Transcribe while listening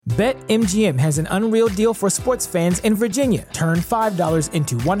BetMGM has an unreal deal for sports fans in Virginia. Turn $5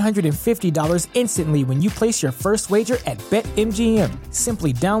 into $150 instantly when you place your first wager at BetMGM.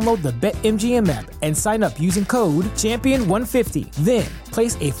 Simply download the BetMGM app and sign up using code Champion150. Then,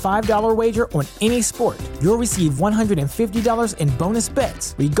 place a $5 wager on any sport. You'll receive $150 in bonus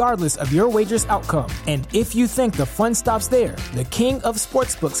bets, regardless of your wager's outcome. And if you think the fun stops there, the King of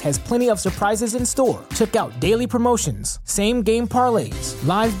Sportsbooks has plenty of surprises in store. Check out daily promotions, same-game parlays,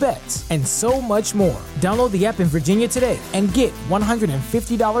 live bets, and so much more. Download the app in Virginia today and get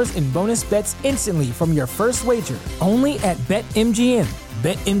 $150 in bonus bets instantly from your first wager. Only at BetMGM.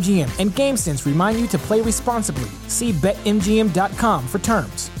 BetMGM and GameSense remind you to play responsibly. See BetMGM.com for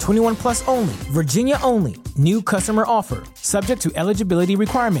terms. 21 plus only. Virginia only. New customer offer. Subject to eligibility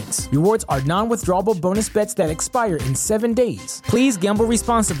requirements. Rewards are non-withdrawable bonus bets that expire in 7 days. Please gamble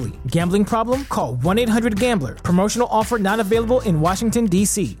responsibly. Gambling problem? Call 1-800-GAMBLER. Promotional offer not available in Washington,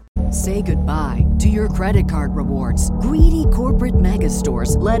 D.C. Say goodbye to your credit card rewards. Greedy corporate mega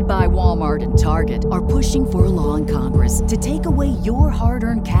stores, led by Walmart and Target, are pushing for a law in Congress to take away your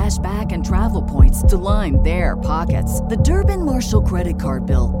hard-earned cash back and travel points to line their pockets. The Durbin-Marshall credit card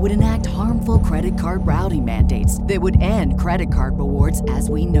bill would enact harmful credit card routing mandates that would end credit card rewards as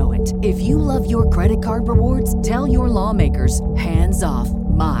we know it. If you love your credit card rewards, tell your lawmakers, hands off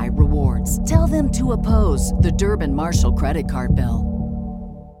my rewards. Tell them to oppose the Durbin-Marshall credit card bill.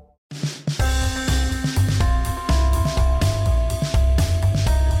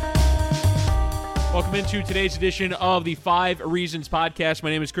 Welcome into today's edition of the 5 Reasons Podcast. My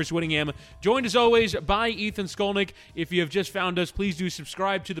name is Chris Whittingham, joined as always by Ethan Skolnick. If you have just found us, please do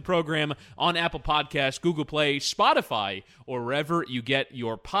subscribe to the program on Apple Podcasts, Google Play, Spotify, or wherever you get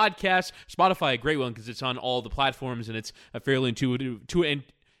your podcasts. Spotify, a great one because it's on all the platforms and it's fairly intuitive.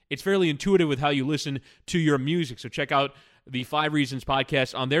 It's fairly intuitive with how you listen to your music. So check out the 5 Reasons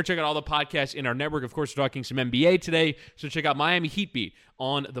Podcast on there. Check out all the podcasts in our network. Of course, we're talking some NBA today, so check out Miami Heat Beat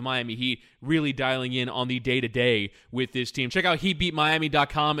on the Miami Heat, really dialing in on the day-to-day with this team. Check out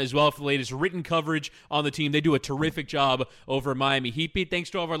heatbeatmiami.com as well for the latest written coverage on the team. They do a terrific job over at Miami Heat Beat.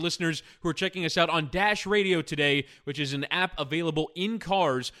 Thanks to all of our listeners who are checking us out on Dash Radio today, which is an app available in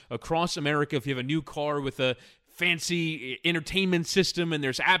cars across America. If you have a new car with a fancy entertainment system and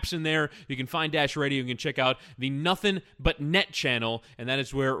there's apps in there, you can find Dash Radio. You can check out the Nothing But Net channel, and that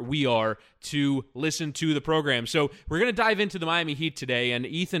is where we are to listen to the program. So we're going to dive into the Miami Heat today, and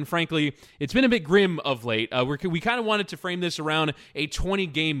Ethan, frankly, it's been a bit grim of late. We kind of wanted to frame this around a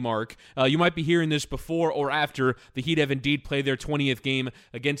 20-game mark. You might be hearing this before or after the Heat have indeed played their 20th game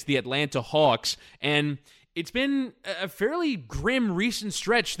against the Atlanta Hawks, and it's been a fairly grim recent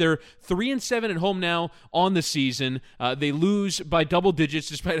stretch. They're 3-7 at home now on the season. They lose by double digits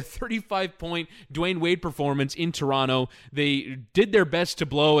despite a 35-point Dwayne Wade performance in Toronto. They did their best to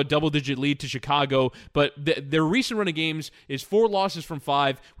blow a double-digit lead to Chicago, but their recent run of games is 4 losses from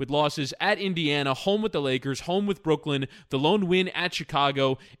 5, with losses at Indiana, home with the Lakers, home with Brooklyn, the lone win at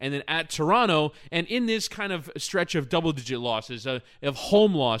Chicago, and then at Toronto. And in this kind of stretch of double-digit losses, of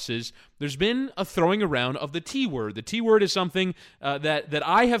home losses, there's been a throwing around of the T word. The T word is something that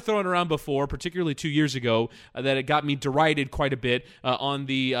I have thrown around before, particularly 2 years ago, that it got me derided quite a bit on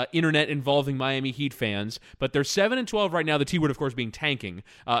the internet involving Miami Heat fans. But they're 7-12 right now. The T word, of course, being tanking.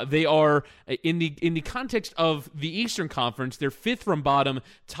 They are in the context of the Eastern Conference. They're 5th from bottom,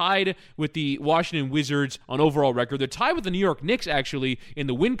 tied with the Washington Wizards on overall record. They're tied with the New York Knicks actually in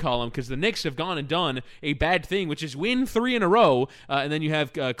the win column because the Knicks have gone and done a bad thing, which is win 3 in a row. And then you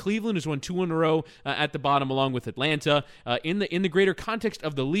have Cleveland, who's won 2 in a row at the bottom, along with Atlanta. In the greater context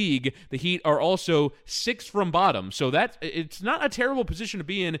of the league, the Heat are also 6th from bottom. So it's not a terrible position to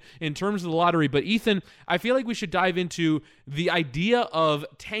be in terms of the lottery. But Ethan, I feel like we should dive into the idea of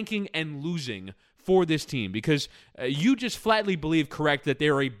tanking and losing for this team, because you just flatly believe, correct, that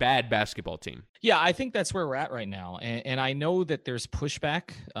they're a bad basketball team. Yeah, I think that's where we're at right now. And I know that there's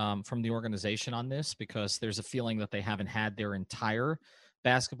pushback from the organization on this, because there's a feeling that they haven't had their entire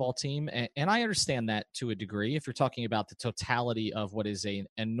basketball team. And I understand that to a degree. If you're talking about the totality of what is an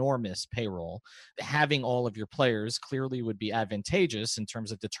enormous payroll, having all of your players clearly would be advantageous in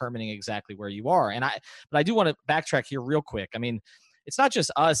terms of determining exactly where you are. But I do want to backtrack here real quick. I mean, it's not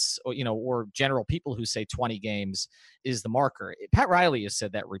just us, or general people who say 20 games is the marker. Pat Riley has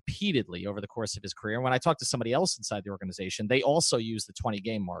said that repeatedly over the course of his career. And when I talk to somebody else inside the organization, they also use the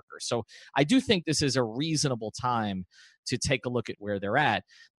 20-game marker. So I do think this is a reasonable time to take a look at where they're at.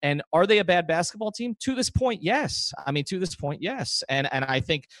 And are they a bad basketball team? To this point, yes. And I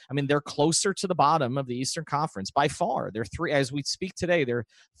think, they're closer to the bottom of the Eastern Conference by far. They're as we speak today, they're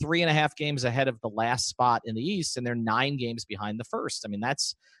 3.5 games ahead of the last spot in the East, and they're 9 games behind the first.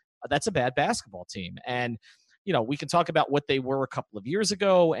 that's a bad basketball team. And we can talk about what they were a couple of years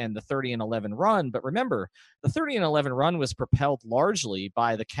ago and the 30-11 run, but remember, the 30-11 run was propelled largely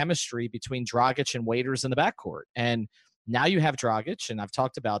by the chemistry between Dragic and Waiters in the backcourt. And now you have Dragic, and I've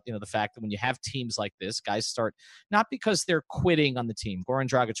talked about, the fact that when you have teams like this, guys start not because they're quitting on the team. Goran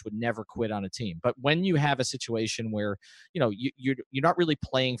Dragic would never quit on a team. But when you have a situation where, you're not really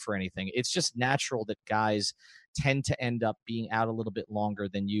playing for anything, it's just natural that guys tend to end up being out a little bit longer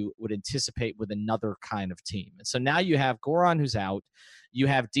than you would anticipate with another kind of team. And so now you have Goran who's out. You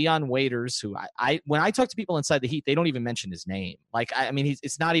have Dion Waiters, who when I talk to people inside the Heat, they don't even mention his name. Like, I mean,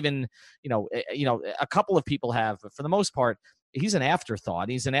 it's not even, a couple of people have, but for the most part, he's an afterthought.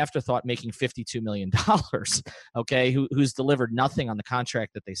 He's an afterthought making $52 million, okay, who's delivered nothing on the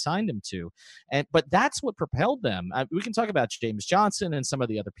contract that they signed him to. But that's what propelled them. We can talk about James Johnson and some of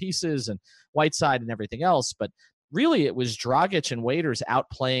the other pieces and Whiteside and everything else, but really it was Dragic and Waiters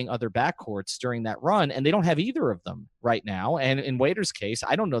outplaying other backcourts during that run, and they don't have either of them right now. And in Waiters' case,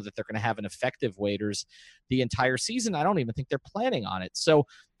 I don't know that they're going to have an effective Waiters the entire season. I don't even think they're planning on it. So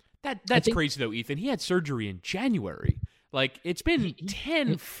that's crazy, though, Ethan. He had surgery in January. Like, it's been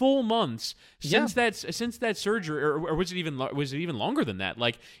 10 full months since that surgery, or was it even longer than that?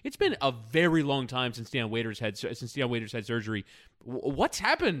 Like, it's been a very long time since Dion Waiters had surgery. What's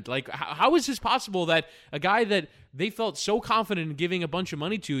happened? Like, how is this possible that a guy that they felt so confident in giving a bunch of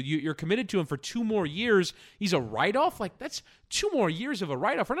money to, you're committed to him for 2 more years, he's a write-off? Like, that's 2 more years of a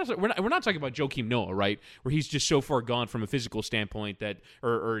write-off. We're not talking about Joakim Noah, right? Where he's just so far gone from a physical standpoint that,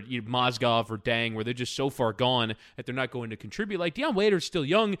 or Mozgov or Dang, where they're just so far gone that they're not going to contribute. Like, Dion Waiters still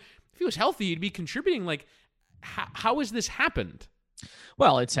young. If he was healthy, he'd be contributing. Like, how has this happened?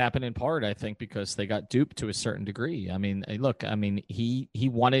 Well, it's happened in part, I think, because they got duped to a certain degree. I mean, look, he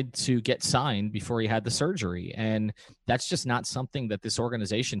wanted to get signed before he had the surgery, and that's just not something that this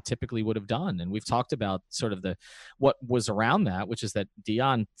organization typically would have done. And we've talked about sort of what was around that, which is that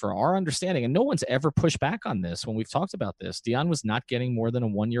Dion, for our understanding, and no one's ever pushed back on this when we've talked about this, Dion was not getting more than a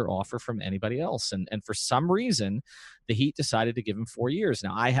 1-year offer from anybody else. And for some reason, the Heat decided to give him 4 years.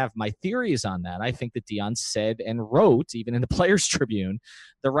 Now, I have my theories on that. I think that Dion said and wrote, even in the Players Tribune,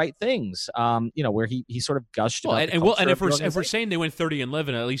 the right things, where he sort of gushed about if we're saying they went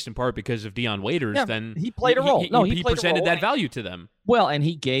 30-11, at least in part because of Dion Waiters, then he played a role. He presented that value to them. Well, and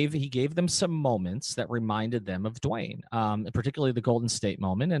he gave them some moments that reminded them of Dwayne, particularly the Golden State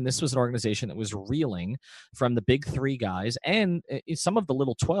moment. And this was an organization that was reeling from the big 3 guys and some of the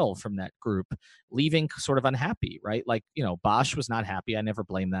little 12 from that group leaving sort of unhappy, right? Like, Bosh was not happy. I never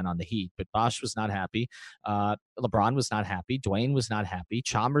blame that on the Heat, but Bosh was not happy. LeBron was not happy. Dwayne was not happy.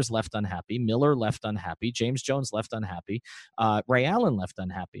 Chalmers left unhappy. Miller left unhappy. James Jones left unhappy. Ray Allen left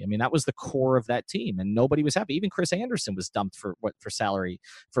unhappy. I mean, that was the core of that team, and nobody was happy. Even Chris Anderson was dumped for salary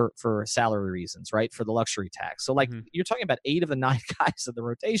reasons, right? For the luxury tax. So, like, you're talking about 8 of the 9 guys in the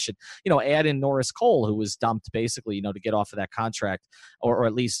rotation. Add in Norris Cole, who was dumped basically, to get off of that contract, or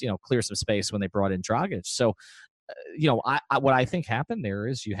at least clear some space when they brought in Dragic. So, what I think happened there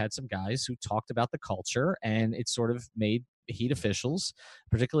is you had some guys who talked about the culture, and it sort of made Heat officials,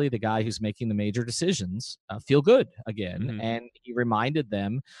 particularly the guy who's making the major decisions, feel good again. And he reminded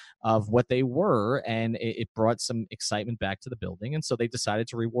them of what they were, and it brought some excitement back to the building. And so they decided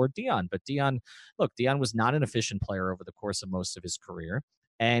to reward Dion. But Dion was not an efficient player over the course of most of his career.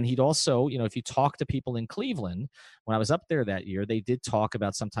 And he'd also, if you talk to people in Cleveland, when I was up there that year, they did talk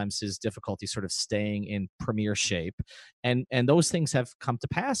about sometimes his difficulty sort of staying in premier shape. And those things have come to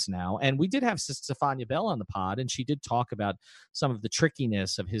pass now. And we did have Stefania Bell on the pod, and she did talk about some of the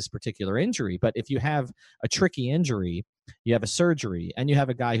trickiness of his particular injury. But if you have a tricky injury, you have a surgery, and you have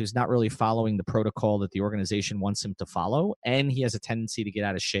a guy who's not really following the protocol that the organization wants him to follow, and he has a tendency to get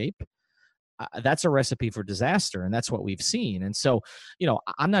out of shape, that's a recipe for disaster, and that's what we've seen. And so,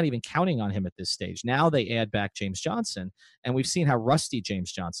 I'm not even counting on him at this stage. Now they add back James Johnson, and we've seen how rusty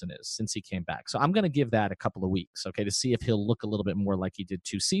James Johnson is since he came back. So I'm going to give that a couple of weeks, okay, to see if he'll look a little bit more like he did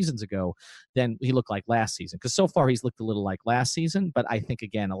 2 seasons ago than he looked like last season. Because so far he's looked a little like last season, but I think,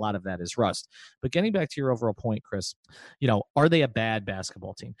 again, a lot of that is rust. But getting back to your overall point, Chris, are they a bad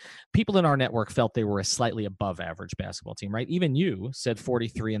basketball team? People in our network felt they were a slightly above average basketball team, right? Even you said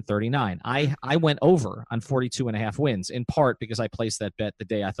 43-39. I went over on 42.5 wins, in part because I placed that bet the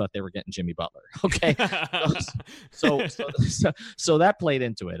day I thought they were getting Jimmy Butler. Okay. So that played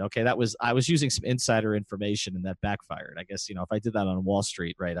into it. Okay. I was using some insider information, and that backfired. I guess, if I did that on Wall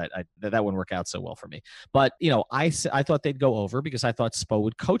Street, right, that wouldn't work out so well for me. But, I thought they'd go over because I thought Spo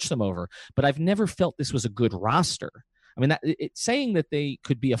would coach them over, but I've never felt this was a good roster. I I mean, saying that they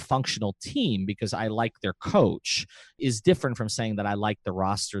could be a functional team because I like their coach is different from saying that I like the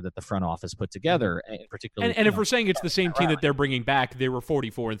roster that the front office put together, in particular. And if we're saying it's the same team that they're bringing back, they were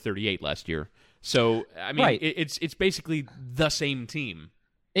 44-38 last year. So, I mean, it's basically the same team.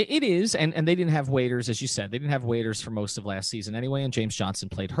 It is, and they didn't have waiters, as you said. They didn't have waiters for most of last season anyway, and James Johnson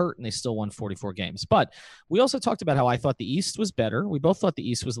played hurt, and they still won 44 games. But we also talked about how I thought the East was better. We both thought the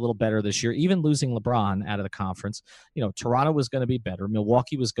East was a little better this year, even losing LeBron out of the conference. You know, Toronto was going to be better.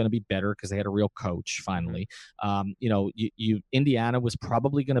 Milwaukee was going to be better because they had a real coach, finally. You know, Indiana was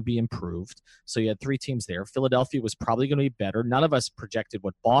probably going to be improved. So you had 3 teams there. Philadelphia was probably going to be better. None of us projected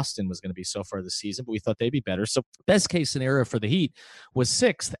what Boston was going to be so far this season, but we thought they'd be better. So best case scenario for the Heat was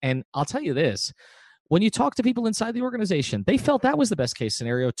 6th. And I'll tell you this, when you talk to people inside the organization, they felt that was the best case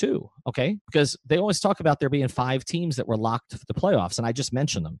scenario too, okay? Because they always talk about there being 5 teams that were locked for the playoffs, and I just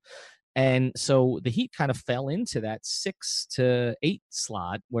mentioned them. And so the Heat kind of fell into that 6 to 8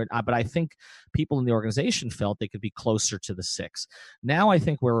 slot, but I think people in the organization felt they could be closer to the 6. Now I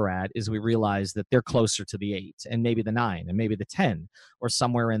think where we're at is we realize that they're closer to the 8 and maybe the 9 and maybe the 10 or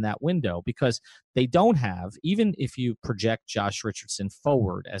somewhere in that window, because they don't have, even if you project Josh Richardson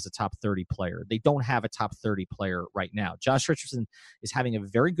forward as a top 30 player, they don't have a top 30 player right now. Josh Richardson is having a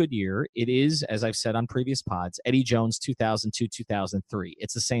very good year. It is, as I've said on previous pods, Eddie Jones 2002-2003.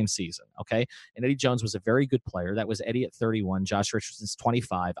 It's the same season, okay? And Eddie Jones was a very good player. That was Eddie at 31. Josh Richardson's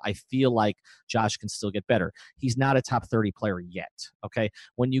 25. I feel like Josh can still get better. He's not a top 30 player yet, okay?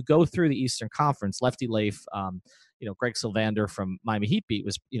 When you go through the Eastern Conference, Lefty Leif, Greg Sylvander from Miami Heat Beat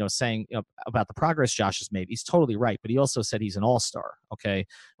was, saying about the progress Josh has made. He's totally right, but he also said he's an all-star, okay?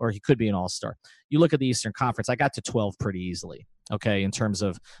 Or he could be an all-star. You look at the Eastern Conference, I got to 12 pretty easily, okay, in terms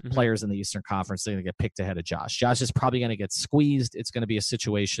of players in the Eastern Conference. They're going to get picked ahead of Josh. Josh is probably going to get squeezed. It's going to be a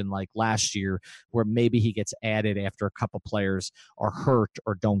situation like last year where maybe he gets added after a couple players are hurt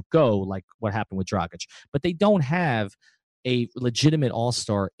or don't go, like what happened with Dragic. But they don't have a legitimate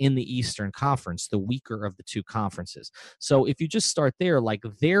all-star in the Eastern Conference, the weaker of the 2 conferences. So if you just start there, like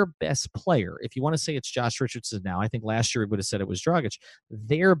their best player, if you want to say it's Josh Richardson now, I think last year we would have said it was Dragic,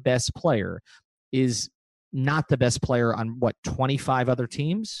 their best player is not the best player on 25 other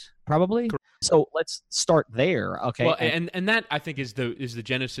teams, probably. Correct. So let's start there, okay? Well, and that I think is the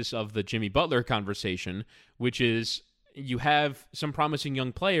genesis of the Jimmy Butler conversation, which is you have some promising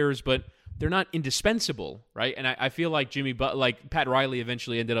young players, but they're not indispensable, right? And I feel like Pat Riley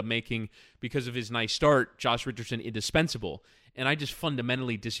eventually ended up making, because of his nice start, Josh Richardson indispensable. And I just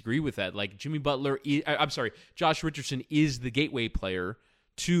fundamentally disagree with that. Like Josh Richardson is the gateway player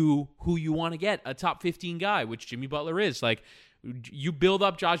to who you want to get, a top 15 guy, which Jimmy Butler is. Like, you build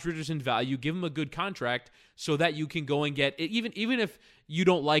up Josh Richardson's value, give him a good contract so that you can go and get it. Even if you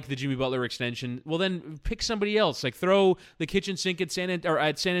don't like the Jimmy Butler extension, well, then pick somebody else. Like, throw the kitchen sink at San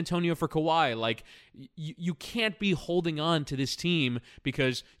Antonio for Kawhi. Like, you can't be holding on to this team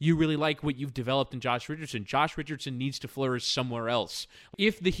because you really like what you've developed in Josh Richardson. Josh Richardson needs to flourish somewhere else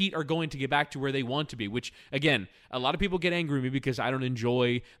if the Heat are going to get back to where they want to be, which, again, a lot of people get angry with me because I don't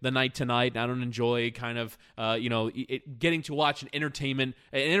enjoy the night to night, and I don't enjoy kind of, getting to watch an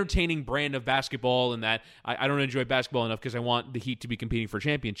entertaining brand of basketball, and that I don't enjoy basketball enough because I want the Heat to be competing for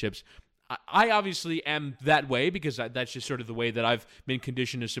championships. I obviously am that way because that's just sort of the way that I've been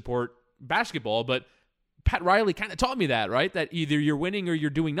conditioned to support basketball, but Pat Riley kind of taught me that, right? That either you're winning or you're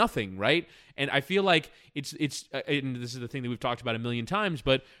doing nothing, right? And I feel like it's and this is the thing that we've talked about a million times,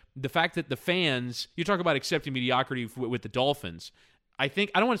 but the fact that the fans, you talk about accepting mediocrity with the Dolphins. I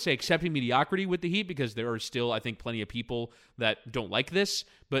don't want to say accepting mediocrity with the Heat because there are still, I think, plenty of people that don't like this,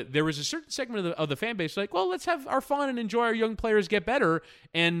 but there was a certain segment of the fan base like, well, let's have our fun and enjoy our young players get better.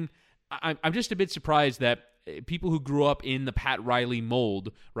 And I'm just a bit surprised that people who grew up in the Pat Riley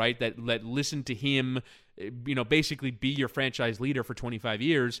mold, right, that listened to him, basically be your franchise leader for 25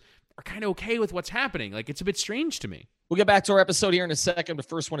 years, are kind of okay with what's happening. Like, it's a bit strange to me. We'll get back to our episode here in a second, but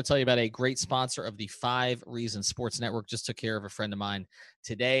first I want to tell you about a great sponsor of the 5 Reasons Sports Network. Just took care of a friend of mine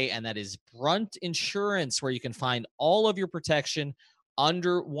today, and that is Brunt Insurance, where you can find all of your protection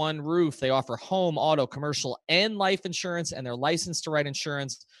under one roof. They offer home, auto, commercial, and life insurance, and they're licensed to write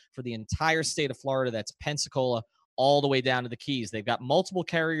insurance for the entire state of Florida. That's Pensacola all the way down to the Keys. They've got multiple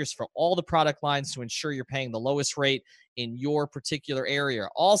carriers for all the product lines to ensure you're paying the lowest rate in your particular area.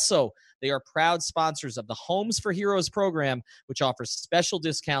 Also, they are proud sponsors of the Homes for Heroes program, which offers special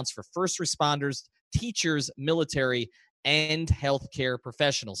discounts for first responders, teachers, military, and healthcare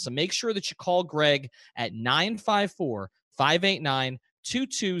professionals. So make sure that you call Greg at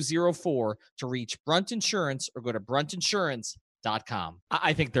 954-589-2204 to reach Brunt Insurance, or go to bruntinsurance.com.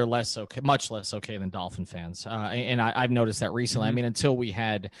 I think they're much less okay than Dolphin fans, and I've noticed that recently. I mean, until we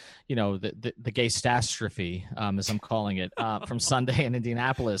had, the gay catastrophe, as I'm calling it, from Sunday in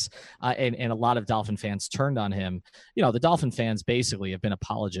Indianapolis, and a lot of Dolphin fans turned on him. The Dolphin fans basically have been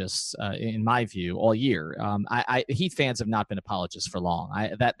apologists, in my view, all year. Heat fans have not been apologists for long.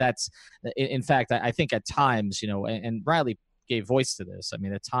 In fact, I think at times, and Riley gave voice to this. I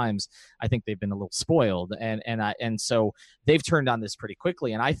mean, at times I think they've been a little spoiled, and so they've turned on this pretty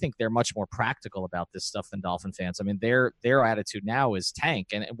quickly. And I think they're much more practical about this stuff than Dolphin fans. I mean, their attitude now is tank,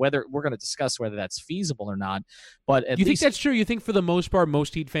 and whether we're going to discuss whether that's feasible or not. But you think that's true? You think for the most part,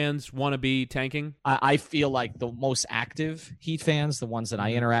 most Heat fans want to be tanking? I feel like the most active Heat fans, the ones that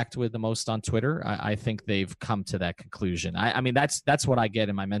I interact with the most on Twitter, I think they've come to that conclusion. I mean, that's what I get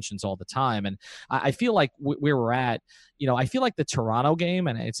in my mentions all the time, and I feel like where we're at. I feel like the Toronto game,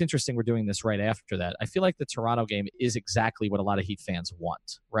 and it's interesting we're doing this right after that. I feel like the Toronto game is exactly what a lot of Heat fans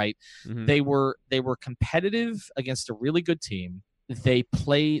want, right? Mm-hmm. They were competitive against a really good team. They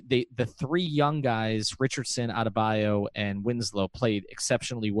played the three young guys, Richardson, Adebayo, and Winslow, played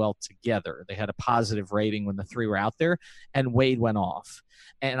exceptionally well together. They had a positive rating when the three were out there, and Wade went off.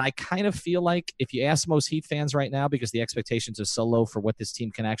 And I kind of feel like if you ask most Heat fans right now, because the expectations are so low for what this team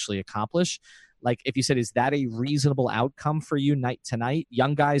can actually accomplish, like if you said, is that a reasonable outcome for you night to night?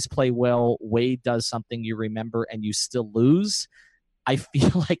 Young guys play well, Wade does something you remember, and you still lose. I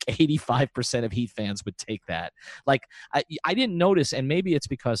feel like 85% of Heat fans would take that. Like I didn't notice, and maybe it's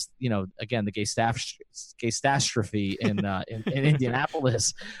because again the gay catastrophe in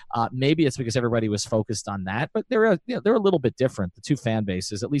Indianapolis. Maybe it's because everybody was focused on that. But they're a little bit different. The two fan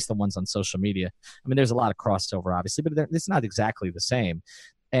bases, at least the ones on social media. I mean, there's a lot of crossover, obviously, but it's not exactly the same.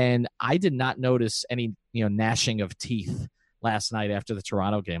 And I did not notice any gnashing of teeth last night after the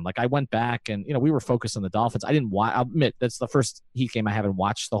Toronto game. Like I went back and, we were focused on the Dolphins. I didn't watch, I'll admit that's the first Heat game I haven't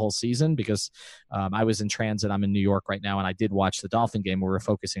watched the whole season because I was in transit. I'm in New York right now. And I did watch the Dolphin game. We were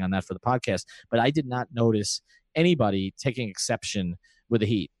focusing on that for the podcast, but I did not notice anybody taking exception with the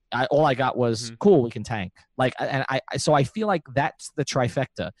Heat. All I got was cool. We can tank. So I feel like that's the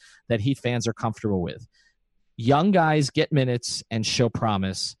trifecta that Heat fans are comfortable with. Young guys get minutes and show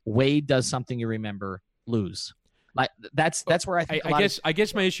promise. Wade does something you remember, lose. Like that's where I think. I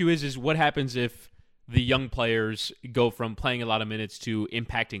guess my issue is what happens if the young players go from playing a lot of minutes to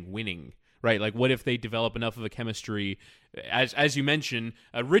impacting winning, right? Like what if they develop enough of a chemistry? As you mentioned,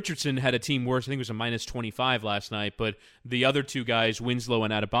 Richardson had a team worse. I think it was a -25 last night, but the other two guys, Winslow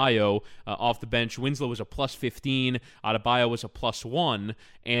and Adebayo, off the bench. Winslow was a +15, Adebayo was a +1,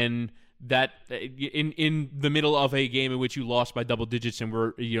 and that in the middle of a game in which you lost by double digits and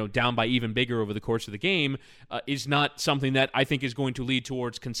were down by even bigger over the course of the game is not something that I think is going to lead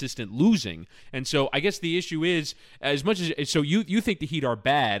towards consistent losing. And so I guess the issue is, as much as so you think the Heat are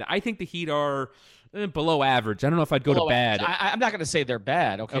bad, I think the Heat are below average. I don't know if I'd go to bad. I'm not going to say they're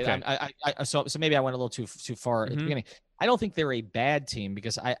bad. Okay. So maybe I went a little too far at the beginning. I don't think they're a bad team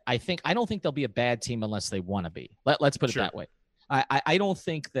because I don't think they'll be a bad team unless they want to be. Let's put it that way. I don't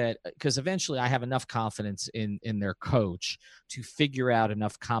think that because eventually I have enough confidence in their coach to figure out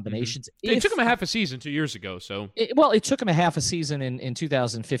enough combinations. Mm-hmm. It took him a half a season 2 years ago. So it took him a half a season in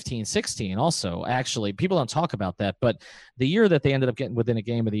 2015-16 also. Actually, people don't talk about that. But the year that they ended up getting within a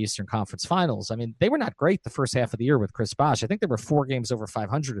game of the Eastern Conference Finals, I mean, they were not great the first half of the year with Chris Bosh. I think there were 4 games over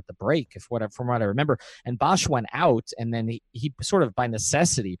 500 at the break, from what I remember. And Bosh went out, and then he sort of by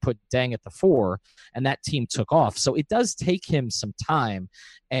necessity put Deng at the 4, and that team took off. So it does take him some time.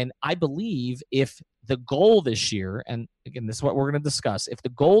 And I believe if the goal this year, and again, this is what we're going to discuss, if the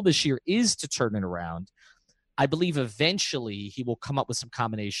goal this year is to turn it around, I believe eventually he will come up with some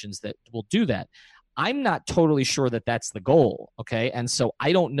combinations that will do that. I'm not totally sure that that's the goal, okay? And so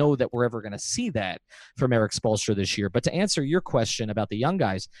I don't know that we're ever going to see that from Erik Spoelstra this year. But to answer your question about the young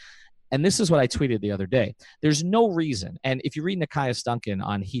guys, and this is what I tweeted the other day. There's no reason. And if you read Nekias Duncan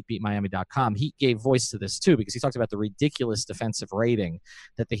on HeatBeatMiami.com, he gave voice to this too because he talked about the ridiculous defensive rating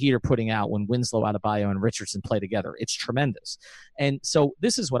that the Heat are putting out when Winslow, Adebayo, and Richardson play together. It's tremendous. And so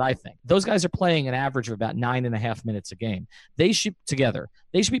this is what I think. Those guys are playing an average of about 9.5 minutes a game. They should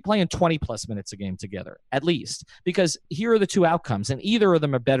be playing 20-plus minutes a game together, at least. Because here are the two outcomes, and either of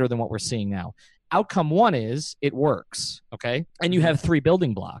them are better than what we're seeing now. Outcome one is it works, okay? And you have 3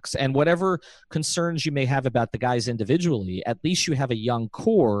 building blocks. And whatever concerns you may have about the guys individually, at least you have a young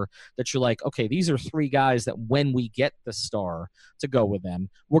core that you're like, okay, these are 3 guys that when we get the star to go with them,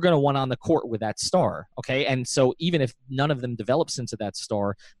 we're going to want on the court with that star, okay? And so even if none of them develops into that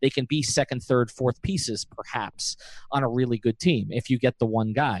star, they can be second, third, fourth pieces perhaps on a really good team if you get the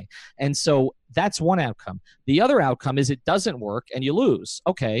one guy. And so That's one outcome. The other outcome is it doesn't work and you lose.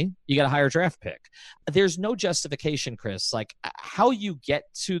 Okay, you got a higher draft pick. There's no justification, Chris. Like how you get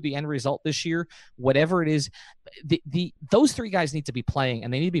to the end result this year, whatever it is, those three guys need to be playing,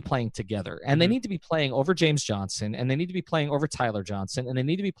 and they need to be playing together. And they need to be playing over James Johnson, and they need to be playing over Tyler Johnson, and they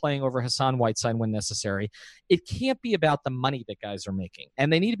need to be playing over Hassan Whiteside when necessary. It can't be about the money that guys are making.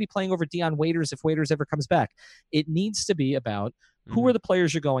 And they need to be playing over Dion Waiters if Waiters ever comes back. It needs to be about who are the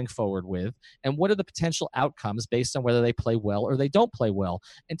players you're going forward with, and what are the potential outcomes based on whether they play well or they don't play well.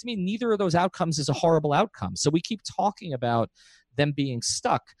 And to me, neither of those outcomes is a horrible outcome. So we keep talking about them being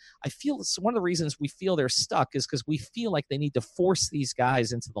stuck. I feel one of the reasons we feel they're stuck is because we feel like they need to force these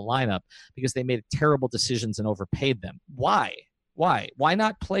guys into the lineup because they made terrible decisions and overpaid them. Why? Why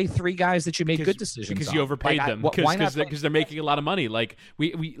not play three guys that you made good decisions because on? you overpaid them because they're making a lot of money. Like we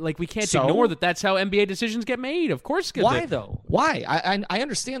can't ignore that. That's how NBA decisions get made. Of course. Why though? Why? I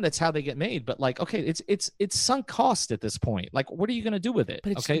understand that's how they get made, but like, okay, it's sunk cost at this point. Like, what are you going to do with it?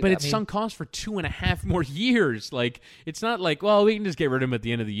 But it's sunk cost for 2.5 more years. Like, it's not like, well, we can just get rid of them at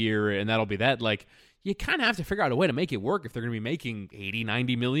the end of the year and that'll be that. Like, you kind of have to figure out a way to make it work if they're going to be making 80,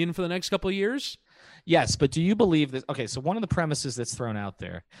 90 million for the next couple of years. Yes, but do you believe that? Okay, so one of the premises that's thrown out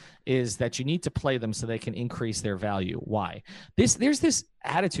there is that you need to play them so they can increase their value. Why? There's this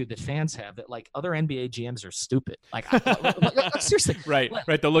attitude that fans have that like other NBA GMs are stupid. Like seriously, right.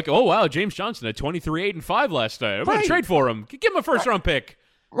 They'll look. Oh wow, James Johnson at 23, 8-5 last night. I'm going to trade for him. Give him a first round pick.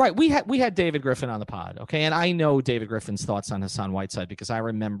 Right. We had David Griffin on the pod, okay? And I know David Griffin's thoughts on Hassan Whiteside because I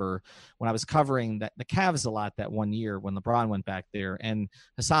remember when I was covering the Cavs a lot that one year when LeBron went back there and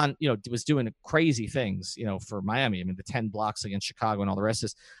Hassan, was doing crazy things, for Miami. I mean, the 10 blocks against Chicago and all the rest of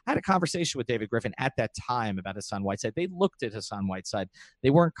this. I had a conversation with David Griffin at that time about Hassan Whiteside. They looked at Hassan Whiteside.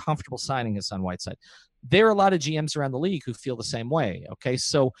 They weren't comfortable signing Hassan Whiteside. There are a lot of GMs around the league who feel the same way. Okay.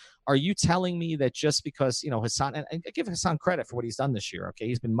 So are you telling me that just because, Hassan, and I give Hassan credit for what he's done this year. Okay.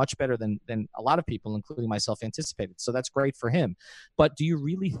 He's been much better than a lot of people, including myself, anticipated. So that's great for him. But do you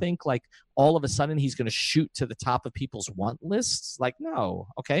really think like all of a sudden he's going to shoot to the top of people's want lists? Like, no.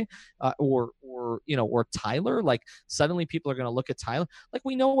 Okay. Or Tyler, like suddenly people are going to look at Tyler. Like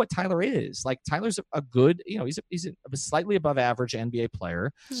we know what Tyler is. Like Tyler's a good, he's a slightly above average NBA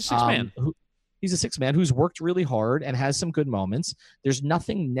player. He's a six man. He's a six man who's worked really hard and has some good moments. There's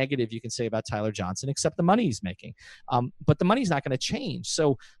nothing negative you can say about Tyler Johnson except the money he's making. But the money's not going to change.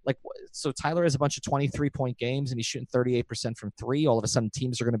 So Tyler has a bunch of 23-point games and he's shooting 38% from three. All of a sudden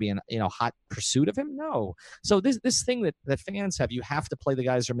teams are going to be in hot pursuit of him? No. So this thing that fans have, you have to play the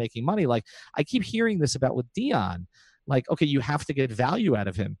guys who are making money. Like I keep hearing this about with Dion. Like, okay, you have to get value out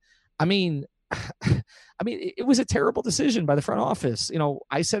of him. I mean, it was a terrible decision by the front office.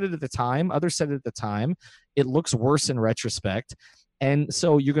 I said it at the time. Others said it at the time. It looks worse in retrospect. And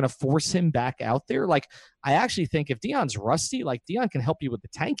so you're going to force him back out there? Like, I actually think if Dion's rusty, like Dion can help you with the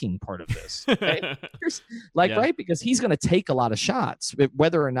tanking part of this. Okay? Right? Because he's going to take a lot of shots,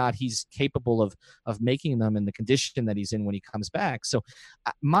 whether or not he's capable of making them in the condition that he's in when he comes back. So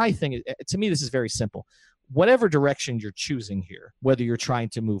my thing is, to me, this is very simple. Whatever direction you're choosing here, whether you're trying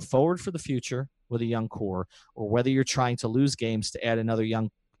to move forward for the future with a young core or whether you're trying to lose games to add another young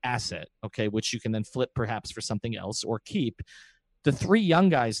asset, okay, which you can then flip perhaps for something else or keep, the three young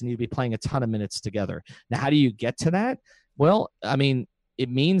guys need to be playing a ton of minutes together. Now, how do you get to that? Well, I mean, it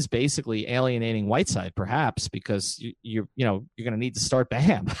means basically alienating Whiteside, perhaps, because you're going to need to start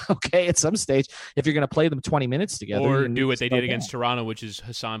Bam, okay, at some stage if you're going to play them 20 minutes together. Or do what they did against Toronto, which is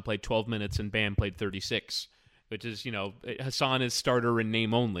Hassan played 12 minutes and Bam played 36, which is, Hassan is starter in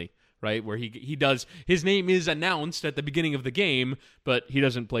name only, right? Where he does, his name is announced at the beginning of the game, but he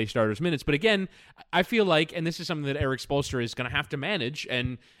doesn't play starters minutes. But again, I feel like, and this is something that Erik Spoelstra is going to have to manage,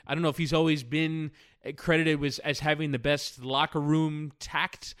 and I don't know if he's always been credited as having the best locker room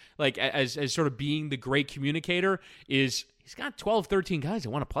tact, like as sort of being the great communicator, is he's got 12, 13 guys that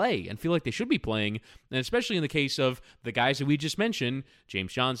want to play and feel like they should be playing. And especially in the case of the guys that we just mentioned,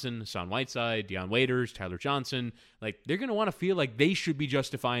 James Johnson, Hassan Whiteside, Dion Waiters, Tyler Johnson, like they're going to want to feel like they should be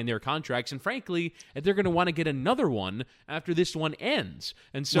justifying their contracts. And frankly, they're going to want to get another one after this one ends.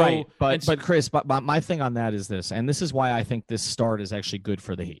 And so, right. But Chris, my thing on that is this, and this is why I think this start is actually good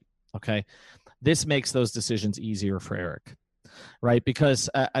for the Heat. Okay. This makes those decisions easier for Erik, right?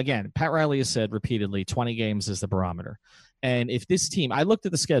 Because again, Pat Riley has said repeatedly, 20 games is the barometer. And if this team, I looked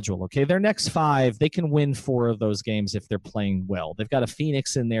at the schedule, okay, their next 5, they can win 4 of those games if they're playing well. They've got a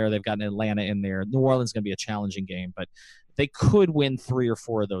Phoenix in there. They've got an Atlanta in there. New Orleans is going to be a challenging game, but they could win 3 or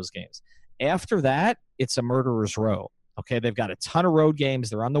 4 of those games. After that, it's a murderer's row. Okay, they've got a ton of road games.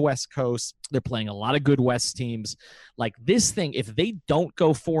 They're on the West Coast. They're playing a lot of good West teams. Like this thing, if they don't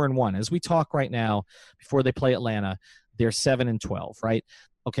go 4-1, as we talk right now, before they play Atlanta, they're 7-12, right?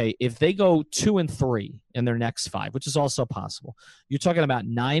 Okay, if they go 2-3 in their next 5, which is also possible, you're talking about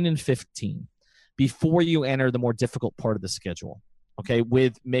 9-15 before you enter the more difficult part of the schedule. Okay,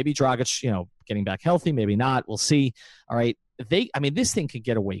 with maybe Dragic, getting back healthy, maybe not. We'll see. All right. This thing could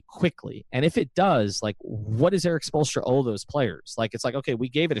get away quickly. And if it does, like, what does Eric Spoelstra owe those players? Like, it's like, okay, we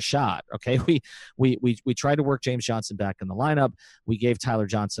gave it a shot. Okay. We tried to work James Johnson back in the lineup. We gave Tyler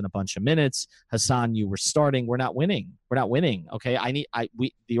Johnson a bunch of minutes. Hassan, you were starting. We're not winning. Okay.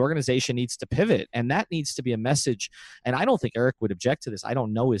 The organization needs to pivot, and that needs to be a message. And I don't think Eric would object to this. I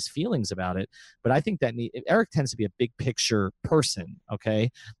don't know his feelings about it, but I think that Eric tends to be a big picture person. Okay.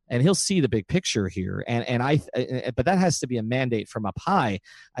 And he'll see the big picture here. But that has to be a mandate from up high.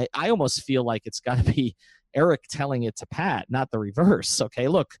 I almost feel like it's got to be Eric telling it to Pat, not the reverse. Okay,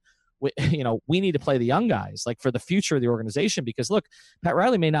 look, we need to play the young guys, like, for the future of the organization, because look, Pat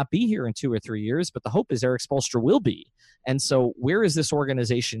Riley may not be here in 2 or 3 years, but the hope is Eric Spoelstra will be. And so where is this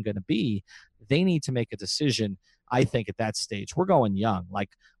organization going to be? They need to make a decision. I think at that stage, we're going young. Like,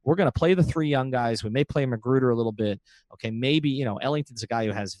 we're going to play the 3 young guys. We may play Magruder a little bit. Okay, maybe, Ellington's a guy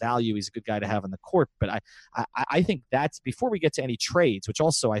who has value. He's a good guy to have on the court. But I think that's before we get to any trades, which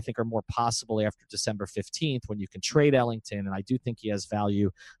also I think are more possible after December 15th, when you can trade Ellington. And I do think he has value.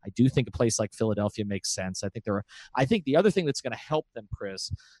 I do think a place like Philadelphia makes sense. I think the other thing that's going to help them,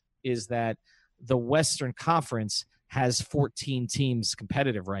 Chris, is that the Western Conference has 14 teams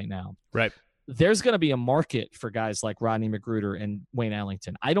competitive right now. Right. There's going to be a market for guys like Rodney Magruder and Wayne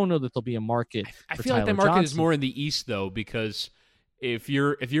Ellington. I don't know that there'll be a market. I feel like the market is more in the East, though, because if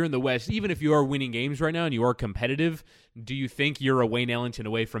you're in the West, even if you are winning games right now and you are competitive, do you think you're a Wayne Ellington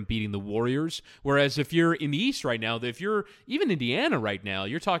away from beating the Warriors? Whereas if you're in the East right now, if you're even Indiana right now,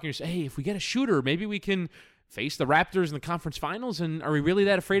 you're talking, hey, if we get a shooter, maybe we can face the Raptors in the conference finals, and are we really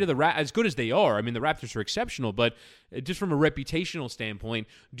that afraid of the Raptors? As good as they are, I mean, the Raptors are exceptional, but just from a reputational standpoint,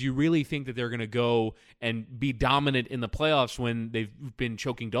 do you really think that they're going to go and be dominant in the playoffs when they've been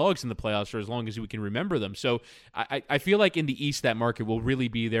choking dogs in the playoffs for as long as we can remember them? So I feel like in the East, that market will really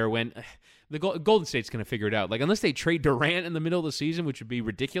be there when the Golden State's going to figure it out. Like, unless they trade Durant in the middle of the season, which would be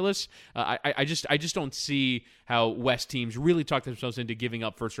ridiculous, I just don't see how West teams really talk themselves into giving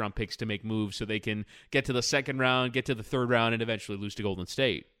up first-round picks to make moves so they can get to the second round, get to the third round, and eventually lose to Golden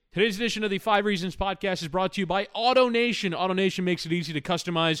State. Today's edition of the 5 Reasons Podcast is brought to you by AutoNation. AutoNation makes it easy to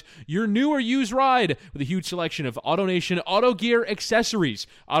customize your new or used ride with a huge selection of AutoNation auto gear accessories.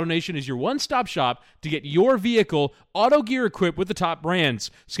 AutoNation is your one-stop shop to get your vehicle auto gear equipped with the top brands.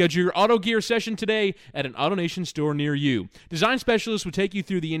 Schedule your auto gear session today at an AutoNation store near you. Design specialists will take you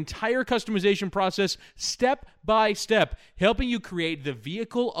through the entire customization process step by step, helping you create the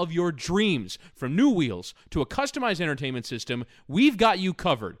vehicle of your dreams. From new wheels to a customized entertainment system, we've got you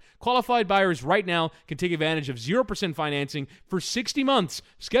covered. Qualified buyers right now can take advantage of 0% financing for 60 months.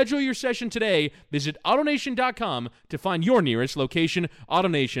 Schedule your session today. Visit AutoNation.com to find your nearest location.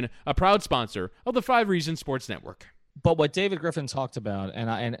 AutoNation, a proud sponsor of the 5 Reasons Sports Network. But what David Griffin talked about,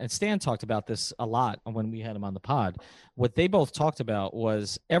 and Stan talked about this a lot when we had him on the pod, what they both talked about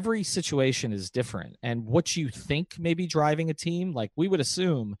was every situation is different. And what you think may be driving a team, like we would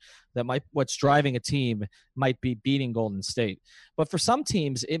assume that what's driving a team might be beating Golden State. But for some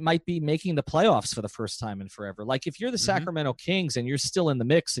teams, it might be making the playoffs for the first time in forever. Like if you're the Sacramento Kings and you're still in the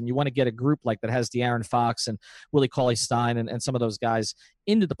mix and you want to get a group like that has De'Aaron Fox and Willie Cauley-Stein and some of those guys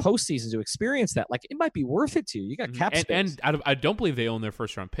into the postseason to experience that, like it might be worth it to you. You got cap space. And I don't believe they own their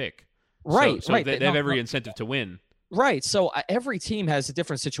first-round pick. Right, so right. They have every incentive to win. Right. So every team has a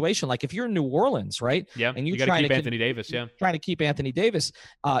different situation. Like if you're in New Orleans, right? Yeah. And you got to keep Anthony Davis. Yeah. Trying to keep Anthony Davis.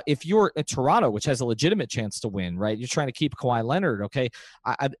 If you're in Toronto, which has a legitimate chance to win, right? You're trying to keep Kawhi Leonard. Okay.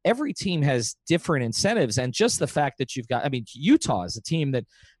 Every team has different incentives. And just the fact that you've got, Utah is a team that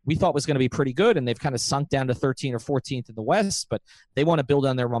we thought was going to be pretty good, and they've kind of sunk down to 13th or 14th in the West, but they want to build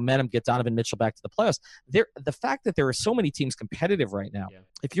on their momentum, get Donovan Mitchell back to the playoffs. The fact that there are so many teams competitive right now,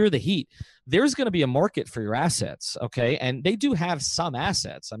 if you're the Heat, there's going to be a market for your assets, okay? And they do have some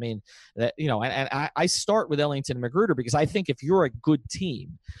assets. And I start with Ellington and Magruder because I think if you're a good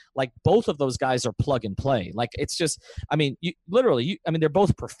team, like both of those guys are plug and play. Like it's just, they're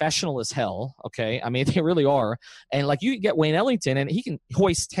both professional as hell, okay? They really are. And like you can get Wayne Ellington and he can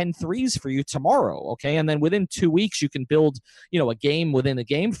hoist 10 threes for you tomorrow, okay? And then within 2 weeks, you can build, a game within a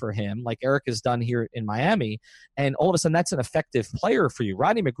game for him, like Eric has done here in Miami. And all of a sudden, that's an effective player for you.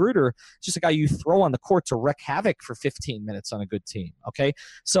 Rodney Magruder is just a guy you throw on the court to wreak havoc for 15 minutes on a good team, okay?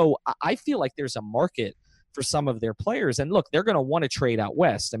 So I feel like there's a market for some of their players. And look, they're going to want to trade out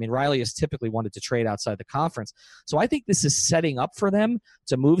west. I mean, Riley has typically wanted to trade outside the conference. So I think this is setting up for them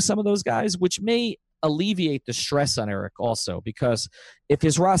to move some of those guys, which may alleviate the stress on Eric also, because if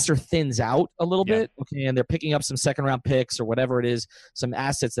his roster thins out a little bit, okay, and they're picking up some second-round picks or whatever it is, some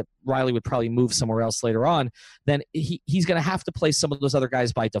assets that Riley would probably move somewhere else later on, then he's going to have to play some of those other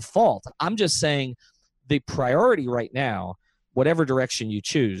guys by default. I'm just saying the priority right now, whatever direction you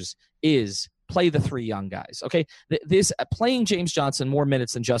choose, is play the 3 young guys, okay? This playing James Johnson more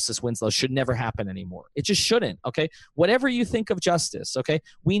minutes than Justice Winslow should never happen anymore. It just shouldn't, okay? Whatever you think of Justice, okay,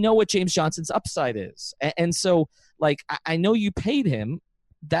 we know what James Johnson's upside is. And so, like, I know you paid him.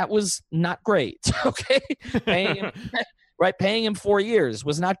 That was not great, okay? Paying him 4 years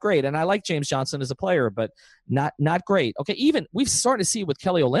was not great. And I like James Johnson as a player, but not great. Okay, even we've started to see with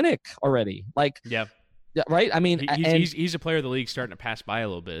Kelly Olynyk already. Like, right? I mean, he's a player the league's starting to pass by a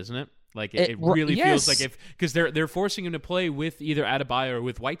little bit, isn't it? Like it really feels like because they're forcing him to play with either Adebayo or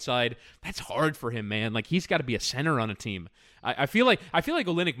with Whiteside. That's hard for him, man. Like he's got to be a center on a team. I feel like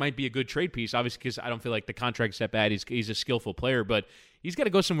Olynyk might be a good trade piece, obviously, because I don't feel like the contract's that bad. He's a skillful player, but he's got to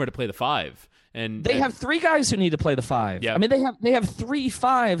go somewhere to play the 5. And they have 3 guys who need to play the 5. Yep. I mean, they have 3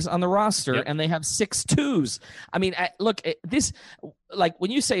 5s on the roster, and they have 6 2s. I mean, look, this, like when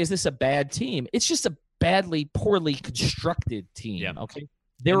you say, is this a bad team? It's just a poorly constructed team. Okay.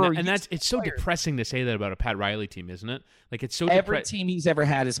 It's so depressing to say that about a Pat Riley team, isn't it? Like it's so every team he's ever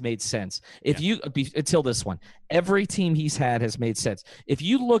had has made sense. Until this one, every team he's had has made sense. If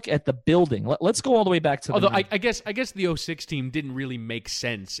you look at the building, let's go all the way back to. Although I guess the 06 team didn't really make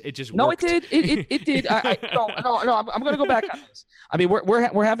sense. It just worked. It did. It did. No. I'm going to go back on this. I mean,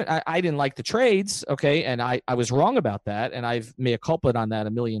 we're having. I didn't like the trades, okay, and I was wrong about that, and I've made a culprit on that a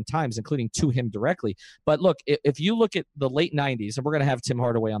million times, including to him directly. But look, if you look at the late '90s, and we're going to have Tim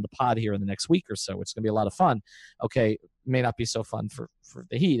Hardaway on the pod here in the next week or so, which is going to be a lot of fun. Okay. May not be so fun for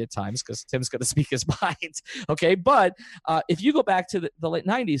the Heat at times because Tim's going to speak his mind. Okay. But if you go back to the late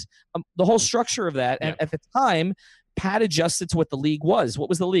 90s, the whole structure of that, and at the time, Pat adjusted to what the league was. What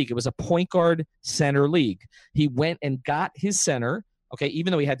was the league? It was a point guard center league. He went and got his center, okay,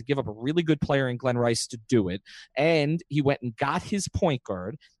 even though he had to give up a really good player in Glenn Rice to do it. And he went and got his point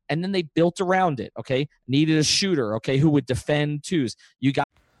guard, and then they built around it, okay? Needed a shooter, okay, who would defend 2s.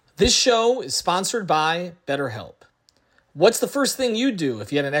 This show is sponsored by BetterHelp. What's the first thing you'd do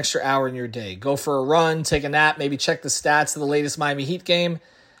if you had an extra hour in your day? Go for a run, take a nap, maybe check the stats of the latest Miami Heat game?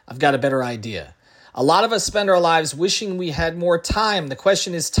 I've got a better idea. A lot of us spend our lives wishing we had more time. The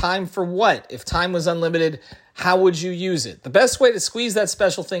question is, time for what? If time was unlimited, how would you use it? The best way to squeeze that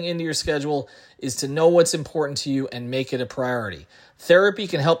special thing into your schedule is to know what's important to you and make it a priority. Therapy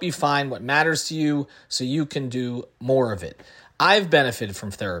can help you find what matters to you so you can do more of it. I've benefited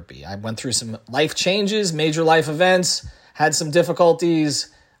from therapy. I went through some life changes, major life events, had some difficulties,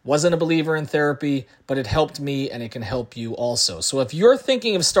 wasn't a believer in therapy, but it helped me and it can help you also. So if you're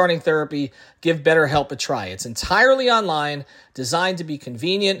thinking of starting therapy, give BetterHelp a try. It's entirely online, designed to be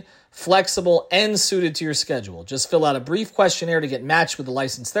convenient, flexible, and suited to your schedule. Just fill out a brief questionnaire to get matched with a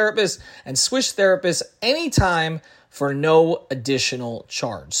licensed therapist and switch therapists anytime for no additional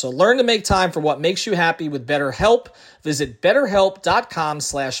charge. So learn to make time for what makes you happy with BetterHelp. Visit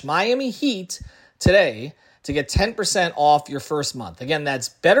BetterHelp.com/Miami Heat today to get 10% off your first month. Again, that's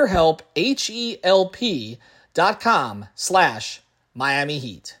BetterHelp, HELP.com/Miami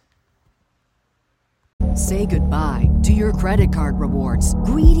Heat. Say goodbye to your credit card rewards.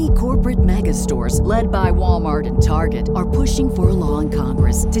 Greedy corporate mega stores, led by Walmart and Target, are pushing for a law in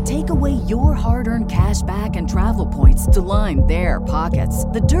Congress to take away your hard-earned cash back and travel points to line their pockets.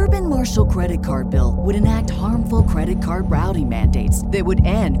 The Durbin-Marshall credit card bill would enact harmful credit card routing mandates that would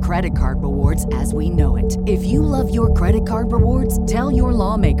end credit card rewards as we know it. If you love your credit card rewards, tell your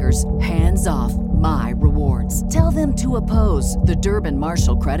lawmakers, hands off my rewards. Tell them to oppose the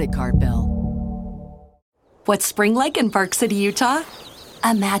Durbin-Marshall credit card bill. What's spring like in Park City, Utah?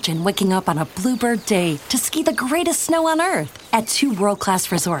 Imagine waking up on a bluebird day to ski the greatest snow on Earth at 2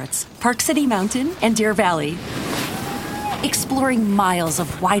 world-class resorts, Park City Mountain and Deer Valley. Exploring miles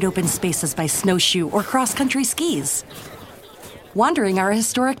of wide-open spaces by snowshoe or cross-country skis. Wandering our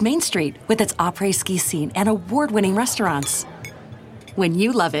historic Main Street with its après-ski scene and award-winning restaurants. When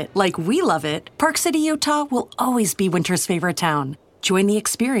you love it like we love it, Park City, Utah will always be winter's favorite town. Join the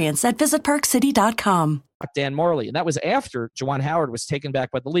experience at visitparkcity.com. Dan Marley. And that was after Juwan Howard was taken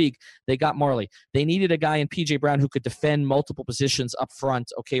back by the league. They got Marley. They needed a guy in P.J. Brown who could defend multiple positions up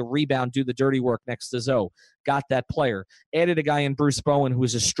front, rebound, do the dirty work next to Zoe. Got that player. Added a guy in Bruce Bowen who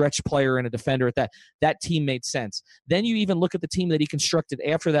was a stretch player and a defender at that. That team made sense. Then you even look at the team that he constructed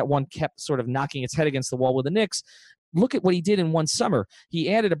after that one kept sort of knocking its head against the wall with the Knicks. Look at what he did in one summer. He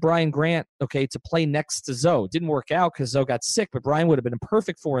added a Brian Grant, to play next to Zoe. Didn't work out because Zoe got sick, but Brian would have been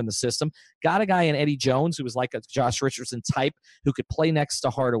perfect for in the system. Got a guy in Eddie Jones who was like a Josh Richardson type who could play next to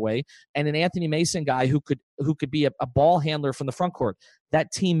Hardaway, and an Anthony Mason guy who could be a ball handler from the front court.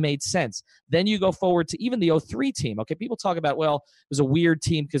 That team made sense. Then you go forward to even the 03 team. People talk about, well, it was a weird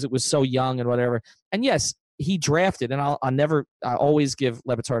team because it was so young and whatever. And yes, he drafted, and I always give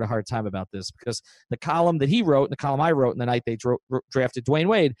Le Batard a hard time about this because the column that he wrote and the column I wrote in the night they drafted Dwayne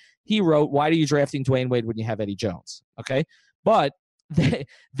Wade, he wrote, why are you drafting Dwayne Wade when you have Eddie Jones? Okay. But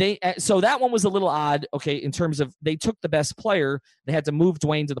so that one was a little odd, in terms of they took the best player. They had to move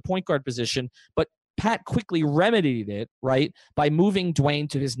Dwayne to the point guard position, but Pat quickly remedied it, right, by moving Dwayne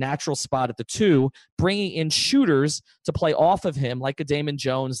to his natural spot at the 2, bringing in shooters to play off of him, like a Damon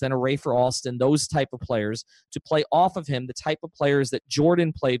Jones, then a Rafer Alston, those type of players, to play off of him, the type of players that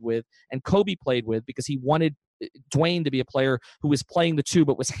Jordan played with and Kobe played with, because he wanted Dwayne to be a player who was playing the 2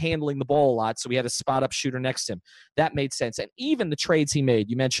 but was handling the ball a lot, so he had a spot-up shooter next to him. That made sense. And even the trades he made,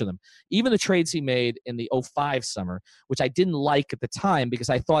 you mentioned them, even the trades he made in the 05 summer, which I didn't like at the time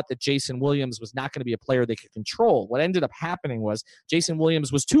because I thought that Jason Williams was not going to be a player they could control. What ended up happening was Jason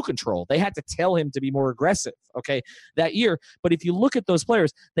Williams was too controlled. They had to tell him to be more aggressive, that year. But if you look at those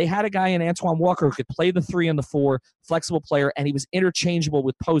players, they had a guy in Antoine Walker who could play the 3 and the 4, flexible player, and he was interchangeable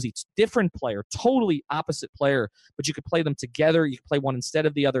with Posey. Different player, totally opposite player, but you could play them together. You could play one instead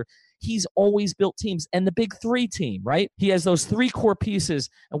of the other. He's always built teams. And the big 3 team, right? He has those 3 core pieces.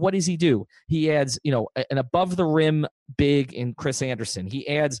 And what does he do? He adds, an above the rim big in Chris Anderson. He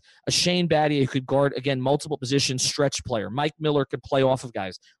adds a Shane Battier who could guard, again, multiple positions, stretch player. Mike Miller could play off of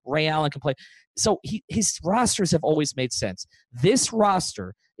guys. Ray Allen can play. So his rosters have always made sense. This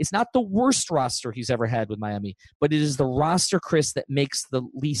roster is not the worst roster he's ever had with Miami, but it is the roster, Chris, that makes the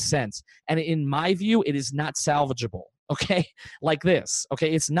least sense. And in my view, it is not salvageable. Like this.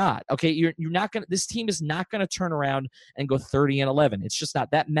 It's not. You're not going to, this team is not going to turn around and go 30-11. It's just not.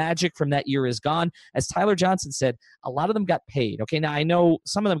 That magic from that year is gone. As Tyler Johnson said, a lot of them got paid. Now I know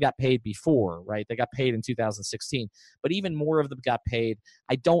some of them got paid before, right? They got paid in 2016, but even more of them got paid.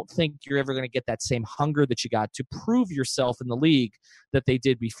 I don't think you're ever going to get that same hunger that you got to prove yourself in the league that they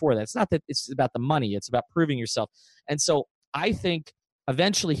did before that. It's not that it's about the money. It's about proving yourself. And so I think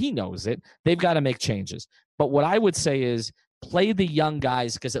eventually he knows it. They've got to make changes. But what I would say is play the young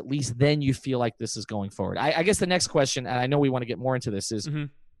guys because at least then you feel like this is going forward. I guess the next question, and I know we want to get more into this, is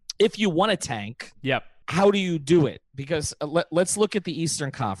if you want to tank, how do you do it? Because let's look at the Eastern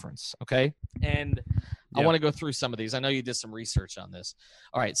Conference, And I want to go through some of these. I know you did some research on this.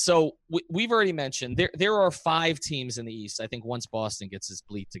 All right, so we've already mentioned there are 5 teams in the East. I think once Boston gets his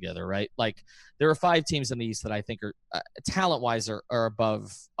bleat together, right? Like there are 5 teams in the East that I think are talent-wise are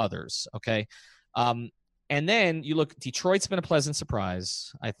above others, And then you look, Detroit's been a pleasant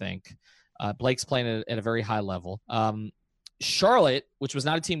surprise, I think. Blake's playing at a very high level. Charlotte, which was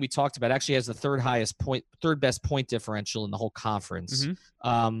not a team we talked about, actually has the third best point differential in the whole conference.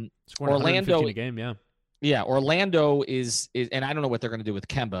 Orlando a game, Yeah, Orlando is, and I don't know what they're going to do with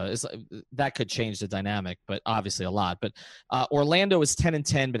Kemba. That could change the dynamic, but obviously a lot. But Orlando is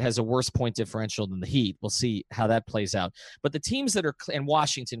 10-10, but has a worse point differential than the Heat. We'll see how that plays out. But the teams that are, and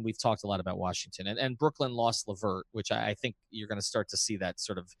Washington, we've talked a lot about Washington, and Brooklyn lost LeVert, which I think you're going to start to see that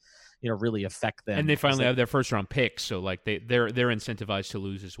sort of, really affect them. And they finally have their first round picks, so like they're incentivized to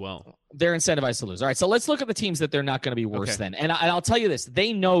lose as well. They're incentivized to lose. All right, so let's look at the teams that they're not going to be worse than. And I'll tell you this: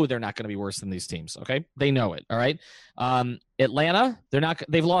 they know they're not going to be worse than these teams. They know it. All right. Atlanta,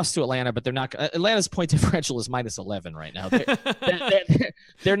 they've lost to Atlanta, but they're not. Atlanta's point differential is -11 right now.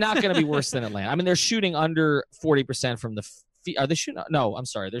 They're not going to be worse than Atlanta. I mean, they're shooting under 40% from the. Are they shooting? No, I'm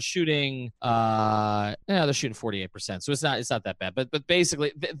sorry. They're shooting. They're shooting 48%. So it's not that bad. But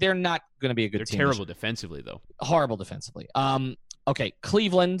basically, they're not going to be a good team. They're terrible defensively, though. Horrible defensively.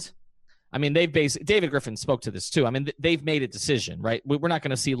 Cleveland. I mean, David Griffin spoke to this too. I mean, they've made a decision, right? We're not going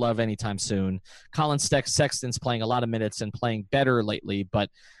to see Love anytime soon. Colin Sexton's playing a lot of minutes and playing better lately,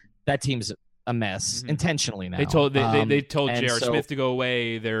 but that team's a mess intentionally now. They told J.R. Smith to go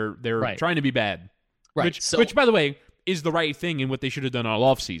away. They're trying to be bad, right? Which, by the way, is the right thing and what they should have done all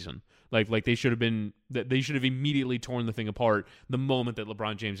offseason. Like they should have immediately torn the thing apart the moment that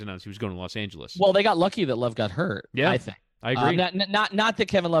LeBron James announced he was going to Los Angeles. Well, they got lucky that Love got hurt. Yeah. I think. I agree. Not that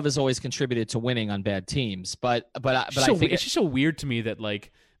Kevin Love has always contributed to winning on bad teams, but I think it's just so weird to me that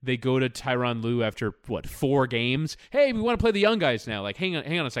like they go to Tyronn Lue after 4 games. Hey, we want to play the young guys now. Like, hang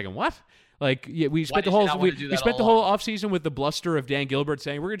on a second, what? Like, yeah, we spent the whole offseason with the bluster of Dan Gilbert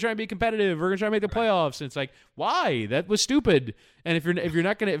saying we're gonna try and be competitive, we're gonna try and make the playoffs. And it's like, why? That was stupid. And if you're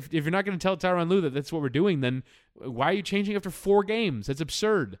not gonna tell Tyronn Lue that that's what we're doing, then why are you changing after 4 games? That's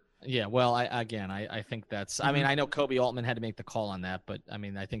absurd. Yeah, well, I think that's. I mean, I know Kobe Altman had to make the call on that, but I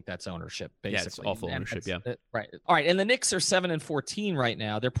mean, I think that's ownership, basically. Yeah, it's awful ownership. Yeah, right. All right, and the Knicks are 7-14 right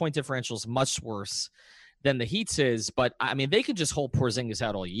now. Their point differential is much worse than the Heat's is, but I mean, they could just hold Porzingis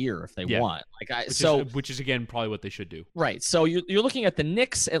out all year if they want. Which is again probably what they should do. Right. So you're looking at the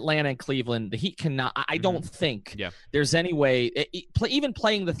Knicks, Atlanta, and Cleveland. The Heat cannot. I don't think there's any way. Even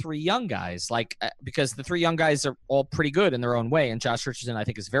playing the 3 young guys, because the 3 young guys are all pretty good in their own way, and Josh Richardson I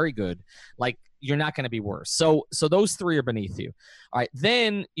think is very good. Like, you're not going to be worse. So those 3 are beneath you. All right.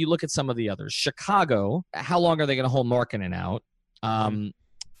 Then you look at some of the others. Chicago. How long are they going to hold Markkanen out?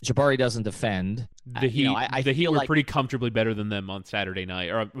 Jabari doesn't defend. The Heat were pretty comfortably better than them on Saturday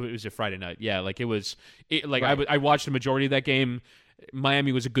night, or was it Friday night? Yeah, like right. I watched the majority of that game.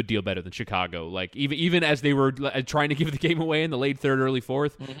 Miami was a good deal better than Chicago. Like even as they were trying to give the game away in the late third, early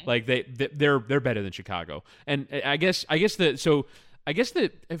fourth, like they're better than Chicago. And I guess that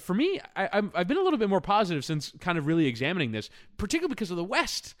for me, I've been a little bit more positive since kind of really examining this, particularly because of the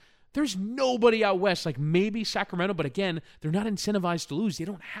West. There's nobody out west, like maybe Sacramento, but again, they're not incentivized to lose. They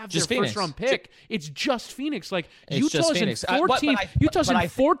don't have their first-round pick. It's just Phoenix. Like Utah's in 14th. Utah's in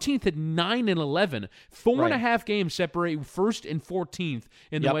 14th at 9-11. 4.5 games separate 1st and 14th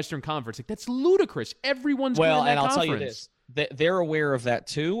in the Western Conference. Like, that's ludicrous. Everyone's in that conference. Well, and I'll tell you this: they're aware of that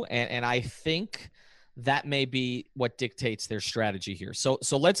too, and I think that may be what dictates their strategy here. So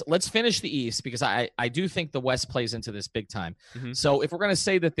let's finish the East, because I do think the West plays into this big time. Mm-hmm. So if we're going to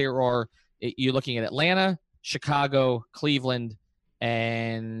say that you're looking at Atlanta, Chicago, Cleveland,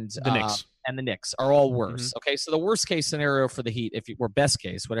 and the Knicks. And the Knicks are all worse. Mm-hmm. Okay, so the worst case scenario for the Heat, or best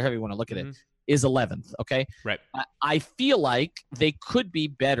case, whatever you want to look at it, is 11th. Okay, right. I feel like they could be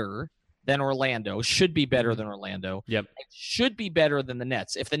better than Orlando, should be better than Orlando. Yep. Should be better than the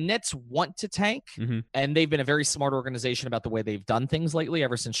Nets. If the Nets want to tank, and they've been a very smart organization about the way they've done things lately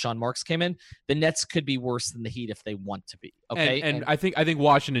ever since Sean Marks came in, the Nets could be worse than the Heat if they want to be. Okay. And I think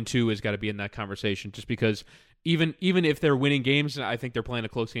Washington too has got to be in that conversation, just because even if they're winning games, I think they're playing a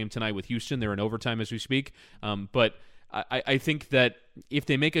close game tonight with Houston. They're in overtime as we speak. But I think that if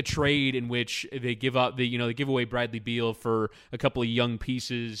they make a trade in which they give up they give away Bradley Beal for a couple of young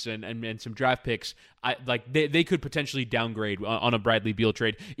pieces and some draft picks, they could potentially downgrade on a Bradley Beal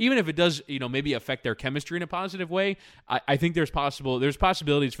trade, even if it does maybe affect their chemistry in a positive way. I think there's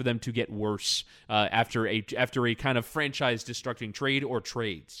possibilities for them to get worse after a kind of franchise destructing trade or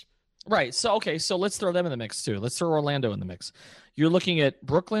trades. Right. So let's throw them in the mix too. Let's throw Orlando in the mix. You're looking at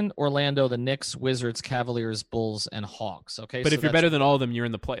Brooklyn, Orlando, the Knicks, Wizards, Cavaliers, Bulls, and Hawks. Okay. But if you're better than all of them, you're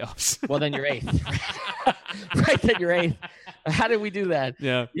in the playoffs. Well, then you're 8th. Right. Then you're 8th. How did we do that?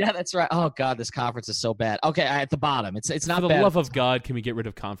 Yeah. Yeah, that's right. Oh God, this conference is so bad. Okay. At the bottom, it's not bad. For the love of God, can we get rid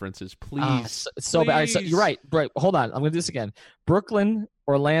of conferences, please? So bad. All right, so you're right. Hold on. I'm going to do this again. Brooklyn,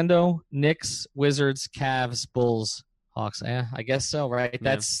 Orlando, Knicks, Wizards, Cavs, Bulls, Hawks. I guess so, right?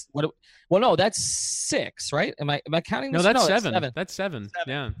 That's what. Well, no, that's 6, right? Am I counting this? No, that's 7. That's 7.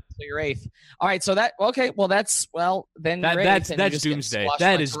 Yeah. So you're 8th. All right. So then that's doomsday.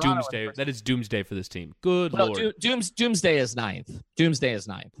 That is doomsday. That is doomsday for this team. Good Lord. Doomsday is 9th. Doomsday is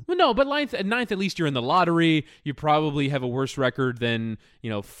 9th. Well, no, but 9th, at least you're in the lottery. You probably have a worse record than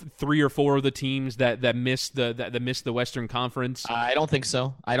 3 or 4 of the teams that missed the Western Conference. I don't think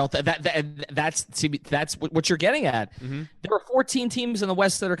so. I don't. That's what you're getting at. Mm-hmm. There are 14 teams in the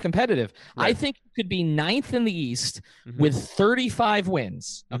West that are competitive. Right. I think you could be 9th in the East with 35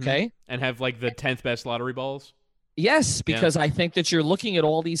 wins, okay? And have the 10th best lottery balls? Yes, because I think that you're looking at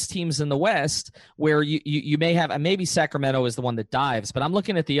all these teams in the West where you may have, and maybe Sacramento is the one that dives, but I'm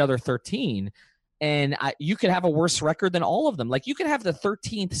looking at the other 13, and you could have a worse record than all of them. Like, you could have the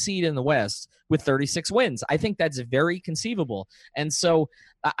 13th seed in the West with 36 wins. I think that's very conceivable. And so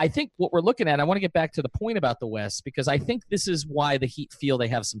I think what we're looking at, I want to get back to the point about the West, because I think this is why the Heat feel they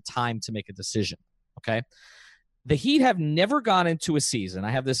have some time to make a decision, okay? The Heat have never gone into a season.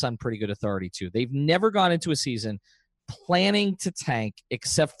 I have this on pretty good authority, too. They've never gone into a season planning to tank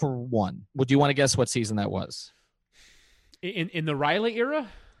except for one. Would you want to guess what season that was? In the Riley era?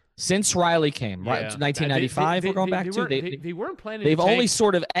 Since Riley came, right? 1995, we're going back to. They weren't planning. They've to only tank.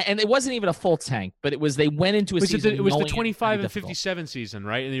 sort of, and it wasn't even a full tank, but they went into a season. It was the 25 and 57 season,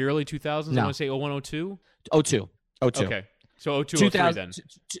 right? In the early 2000s, I want to say 01, 02? 02. Okay. So 02-03 then.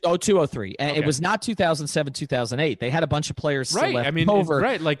 02-03. And Okay. it was not 2007-2008. They had a bunch of players still Right. left I mean, over.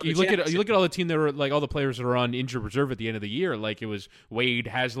 right. Like you look at championship. all the team that were like all the players that are on injured reserve at the end of the year. Like it was Wade,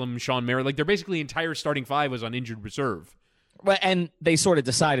 Haslam, Sean Merritt. Like they're basically entire starting five was on injured reserve. Well, and they sort of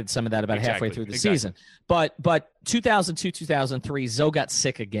decided some of that about halfway through the season. But 2002-2003, Zoe got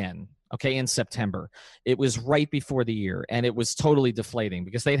sick again. Okay, in September. It was right before the year, and it was totally deflating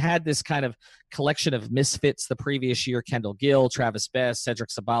because they'd had this kind of collection of misfits the previous year: Kendall Gill, Travis Best, Cedric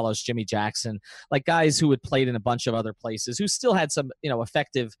Sabalos, Jimmy Jackson, like guys who had played in a bunch of other places who still had some,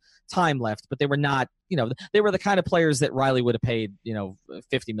 effective time left, but they were not, they were the kind of players that Riley would have paid,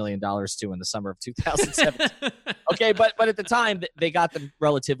 $50 million to in the summer of 2017. Okay, but at the time they got them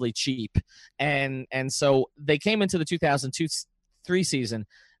relatively cheap, and so they came into the 2002-03 season,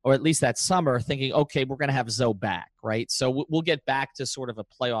 or at least that summer, thinking, okay, we're going to have Zoe back, right? So we'll get back to sort of a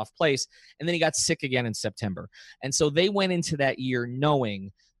playoff place. And then he got sick again in September. And so they went into that year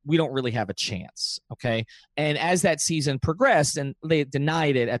knowing we don't really have a chance, okay? And as that season progressed, and they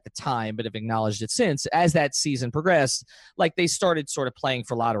denied it at the time, but have acknowledged it since, as that season progressed, like they started sort of playing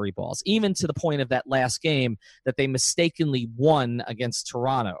for lottery balls, even to the point of that last game that they mistakenly won against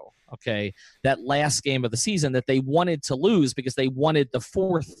Toronto. Okay, that last game of the season that they wanted to lose because they wanted the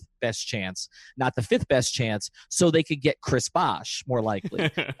fourth best chance, not the fifth best chance, so they could get Chris Bosh more likely.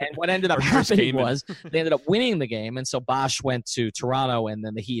 And what ended up happening was they ended up winning the game, and so Bosh went to Toronto, and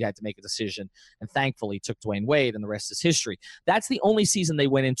then the Heat had to make a decision, and thankfully took Dwayne Wade, and the rest is history. That's the only season they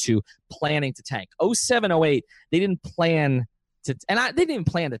went into planning to tank. 07-08, they didn't plan to, and they didn't even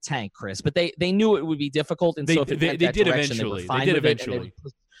plan to tank, Chris, but they knew it would be difficult, and so if it went that direction, they were fine with it.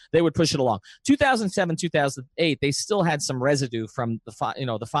 They would push it along. 2007, 2008, they still had some residue from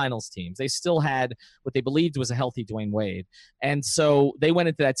the finals teams. They still had what they believed was a healthy Dwayne Wade. And so they went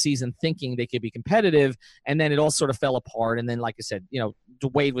into that season thinking they could be competitive, and then it all sort of fell apart. And then, like I said,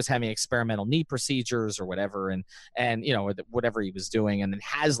 Wade was having experimental knee procedures or whatever, and whatever he was doing, and then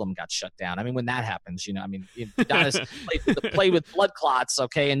Haslam got shut down. I mean, when that happens, Udonis played with blood clots,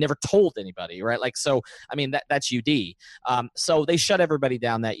 okay, and never told anybody, right? Like, so, I mean, that's UD. So they shut everybody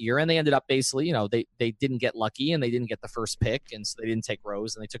down that year, and they ended up basically, they didn't get lucky, and they didn't get the first pick, and so they didn't take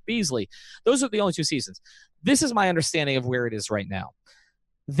Rose, and they took Beasley. Those are the only two seasons. This is my understanding of where it is right now.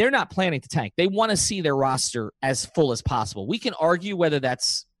 They're not planning to tank. They want to see their roster as full as possible. We can argue whether that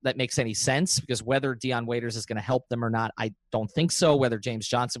makes any sense, because whether Dion Waiters is going to help them or not, I don't think so. Whether James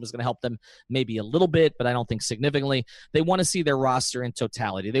Johnson was going to help them, maybe a little bit, but I don't think significantly. They want to see their roster in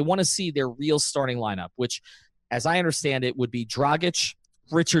totality. They want to see their real starting lineup, which, as I understand it, would be Dragic,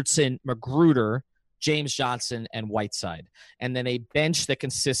 Richardson, Magruder, James Johnson, and Whiteside. And then a bench that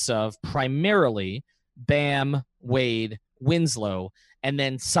consists of primarily Bam, Wade, Winslow, and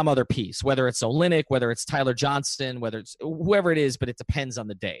then some other piece, whether it's Olynyk, whether it's Tyler Johnson, whether it's whoever it is, but it depends on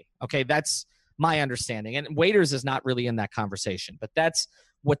the day. Okay, that's my understanding. And Waiters is not really in that conversation, but that's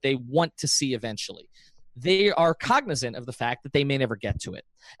what they want to see eventually. They are cognizant of the fact that they may never get to it.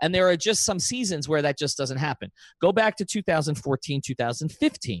 And there are just some seasons where that just doesn't happen. Go back to 2014,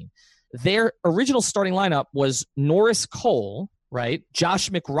 2015. Their original starting lineup was Norris Cole, right? Josh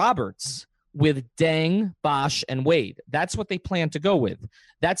McRoberts with Deng, Bosh, and Wade. That's what they planned to go with.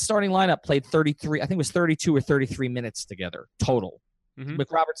 That starting lineup played 33, I think it was 32 or 33 minutes together total. Mm-hmm.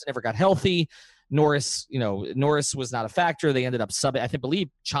 McRoberts never got healthy. Norris was not a factor. They ended up I believe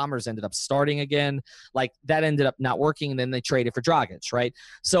Chalmers ended up starting again. Like, that ended up not working, and then they traded for Dragic, right?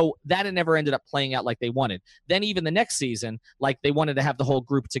 So that had never ended up playing out like they wanted. Then even the next season, like, they wanted to have the whole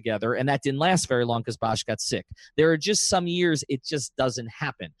group together, and that didn't last very long because Bosh got sick. There are just some years it just doesn't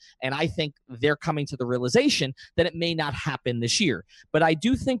happen. And I think they're coming to the realization that it may not happen this year. But I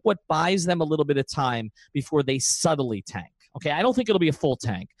do think what buys them a little bit of time before they subtly tank. Okay, I don't think it'll be a full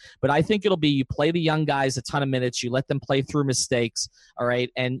tank, but I think it'll be you play the young guys a ton of minutes, you let them play through mistakes, all right,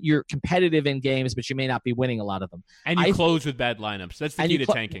 and you're competitive in games, but you may not be winning a lot of them. And you close with bad lineups. That's the key to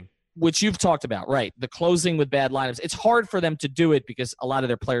tanking. Which you've talked about, right? The closing with bad lineups. It's hard for them to do it because a lot of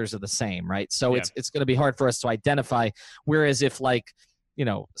their players are the same, right? So it's going to be hard for us to identify, whereas if, like,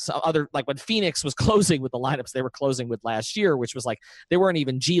 some other, like when Phoenix was closing with the lineups they were closing with last year, which was like they weren't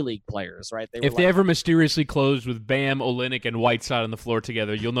even G League players, right? They ever mysteriously closed with Bam, Olynyk, and Whiteside on the floor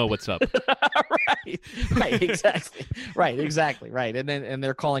together, you'll know what's up. right, exactly, right. And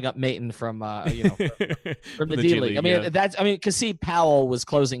they're calling up Mayton from from the D League. I mean, because Powell was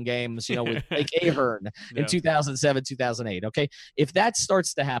closing games, with Blake Ahern in 2007, 2008. Okay, if that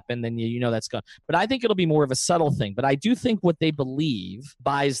starts to happen, then that's gone. But I think it'll be more of a subtle thing. But I do think what they believe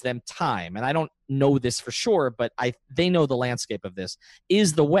buys them time, and I don't know this for sure, but they know the landscape of this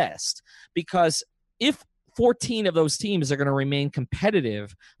is the West, because if 14 of those teams are going to remain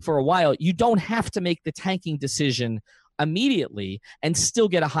competitive for a while. You don't have to make the tanking decision immediately and still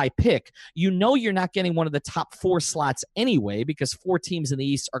get a high pick. You know you're not getting one of the top 4 slots anyway, because 4 teams in the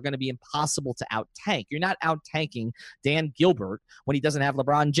East are going to be impossible to out-tank. You're not out-tanking Dan Gilbert when he doesn't have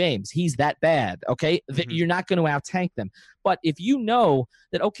LeBron James. He's that bad, okay? You're not going to out-tank them. But if you know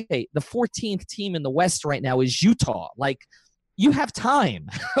that, okay, the 14th team in the West right now is Utah, like, you have time,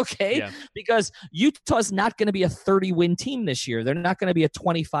 okay? Yeah. Because Utah's not going to be a 30-win team this year. They're not going to be a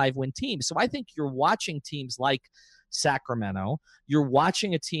 25-win team. So I think you're watching teams like Sacramento. You're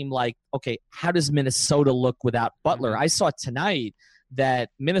watching a team like, okay, how does Minnesota look without Butler? I saw tonight that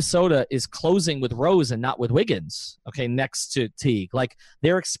Minnesota is closing with Rose and not with Wiggins, okay, next to Teague. Like,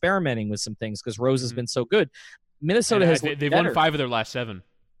 they're experimenting with some things because Rose has been so good. Minnesota they've won 5 of their last 7.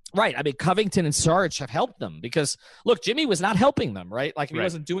 Right. I mean, Covington and Sarge have helped them because, look, Jimmy was not helping them, right? Like, he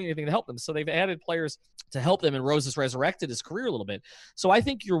wasn't doing anything to help them. So they've added players to help them, and Rose has resurrected his career a little bit. So I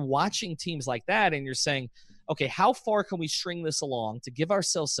think you're watching teams like that, and you're saying, okay, how far can we string this along to give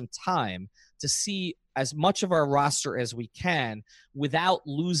ourselves some time to see as much of our roster as we can without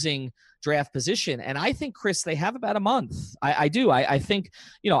losing draft position? And I think, Chris, they have about a month. I do. I think,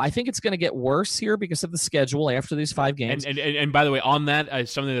 I think it's going to get worse here because of the schedule after these 5 games. And by the way, on that,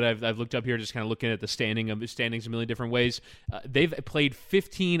 something that I've looked up here, just kind of looking at the standings a million different ways. They've played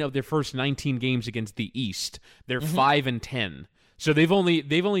 15 of their first 19 games against the East. They're 5-10. So they've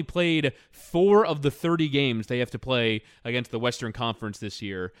only played 4 of the 30 games they have to play against the Western Conference this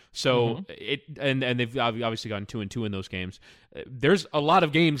year. So and they've obviously gone 2-2 in those games. There's a lot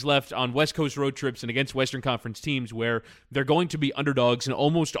of games left on West Coast road trips and against Western Conference teams where they're going to be underdogs in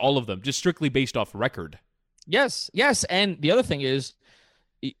almost all of them, just strictly based off record. Yes, and the other thing is,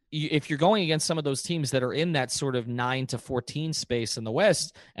 if you're going against some of those teams that are in that sort of 9-14 space in the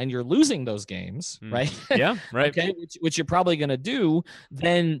West and you're losing those games, right? Yeah, right. Okay, which you're probably going to do,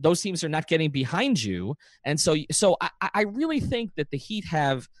 then those teams are not getting behind you. And so I really think that the Heat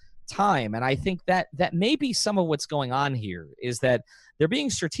have time, and I think that may be some of what's going on here is that they're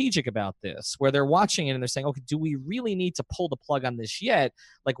being strategic about this, where they're watching it and they're saying, okay, do we really need to pull the plug on this yet?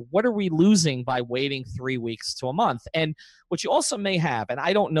 Like, what are we losing by waiting 3 weeks to a month? And what you also may have, and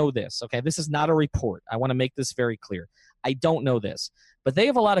I don't know this, okay, this is not a report. I want to make this very clear. I don't know this, but they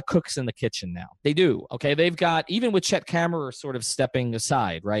have a lot of cooks in the kitchen now. They do, okay? They've got, even with Chet Kammerer sort of stepping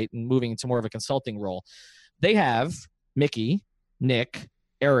aside, right, and moving into more of a consulting role, they have Mickey, Nick,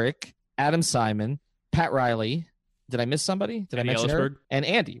 Eric, Adam Simon, Pat Riley. Did I miss somebody? Did Andy I mention Ellisberg? Eric? And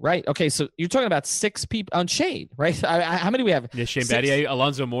Andy, right? Okay, so you're talking about 6 people on Shade, right? How many do we have? Yeah, Shane Battier.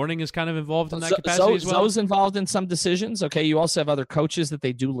 Alonzo Mourning is kind of involved in that capacity as well. Zoe's involved in some decisions. Okay, you also have other coaches that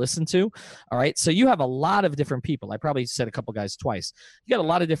they do listen to. All right, so you have a lot of different people. I probably said a couple guys twice. You got a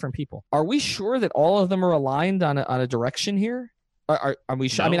lot of different people. Are we sure that all of them are aligned on a direction here? Are we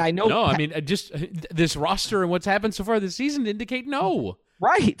sure? No. I mean, I know. No, I mean, just this roster and what's happened so far this season indicate no.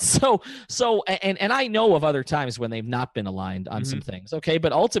 Right. So, and I know of other times when they've not been aligned on some things. Okay.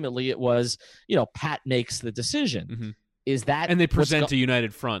 But ultimately it was, Pat makes the decision. Is that, and they present a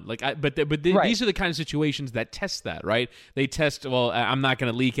united front. Like, these are the kind of situations that test that, right? They test, well, I'm not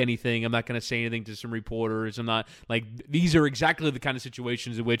going to leak anything. I'm not going to say anything to some reporters. I'm not like, these are exactly the kind of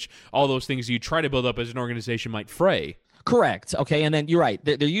situations in which all those things you try to build up as an organization might fray. Correct. Okay. And then you're right.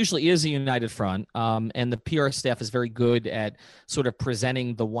 There usually is a united front. And the PR staff is very good at sort of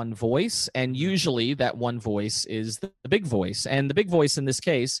presenting the one voice. And usually that one voice is the big voice. And the big voice in this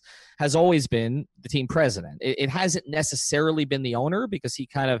case has always been the team president. It hasn't necessarily been the owner because he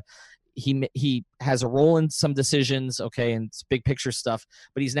kind of, he has a role in some decisions, okay, and it's big picture stuff,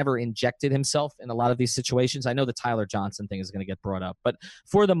 but he's never injected himself in a lot of these situations. I know the Tyler Johnson thing is going to get brought up, but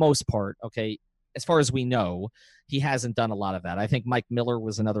for the most part, okay, as far as we know, he hasn't done a lot of that. I think Mike Miller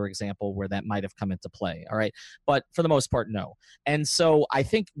was another example where that might have come into play. All right. But for the most part, no. And so I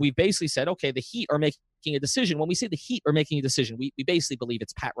think we basically said, okay, the Heat are making a decision. When we say the Heat are making a decision, we basically believe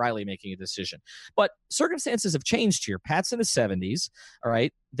it's Pat Riley making a decision. But circumstances have changed here. Pat's in his 70s. All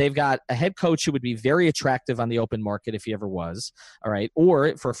right. They've got a head coach who would be very attractive on the open market if he ever was. All right.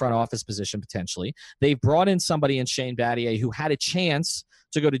 Or for a front office position, potentially. They've brought in somebody in Shane Battier who had a chance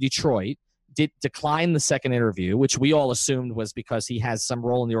to go to Detroit, did decline the second interview, which we all assumed was because he has some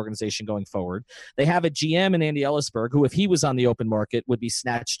role in the organization going forward. They have a GM in Andy Ellisberg, who, if he was on the open market, would be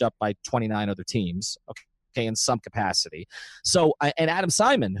snatched up by 29 other teams. Okay, in some capacity. So, and Adam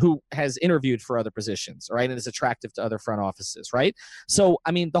Simon, who has interviewed for other positions, right, and is attractive to other front offices, right? So,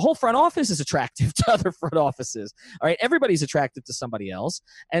 I mean, the whole front office is attractive to other front offices, all right? Everybody's attractive to somebody else.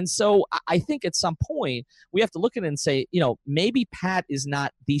 And so I think at some point we have to look at it and say, maybe Pat is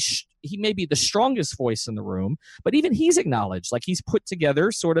not the he may be the strongest voice in the room, but even he's acknowledged, like he's put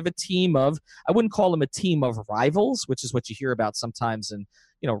together sort of a team of, I wouldn't call him a team of rivals, which is what you hear about sometimes in,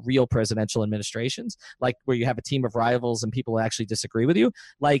 real presidential administrations, like where you have a team of rivals and people actually disagree with you.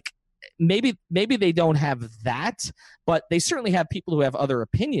 Like, maybe they don't have that, but they certainly have people who have other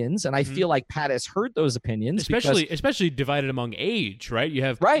opinions, and I feel like Pat has heard those opinions, especially divided among age, right? You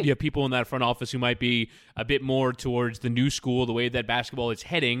have people in that front office who might be a bit more towards the new school, the way that basketball is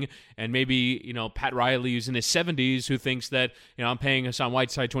heading, and maybe Pat Riley, who's in his 70s, who thinks that I'm paying Hassan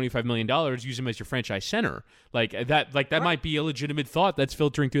Whiteside $25 million, use him as your franchise center, that might be a legitimate thought that's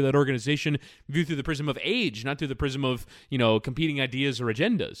filtering through that organization, viewed through the prism of age, not through the prism of competing ideas or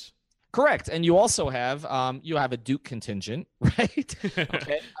agendas. Correct, and you also have a Duke contingent, right?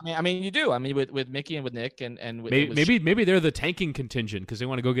 Okay, I mean you do. I mean with Mickey and with Nick and with, maybe they're the tanking contingent because they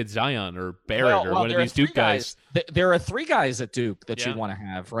want to go get Zion or Barrett or one of these Duke guys. There are 3 guys at Duke that you want to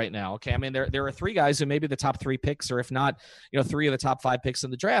have right now. Okay, I mean there are 3 guys who may be the top 3 picks, or if not, 3 of the top 5 picks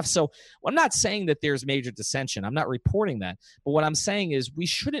in the draft. So I'm not saying that there's major dissension. I'm not reporting that, but what I'm saying is we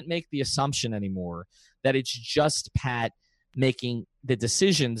shouldn't make the assumption anymore that it's just Pat making the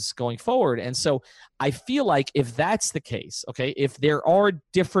decisions going forward. And so I feel like if that's the case, okay, if there are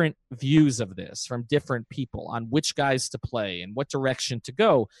different views of this from different people on which guys to play and what direction to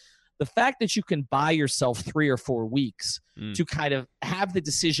go, the fact that you can buy yourself 3 or 4 weeks to kind of have the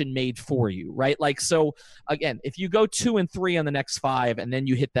decision made for you, right? Like, so again, if you go 2 and 3 on the next 5 and then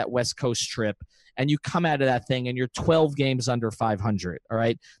you hit that West Coast trip and you come out of that thing and you're 12 games under 500, all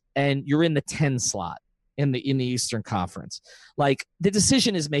right, and you're in the 10 slot in the Eastern Conference, like the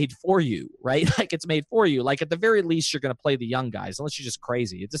decision is made for you, right? Like it's made for you. Like at the very least, you're going to play the young guys, unless you're just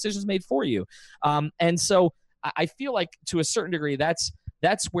crazy. A decision's made for you. And so I feel like to a certain degree, that's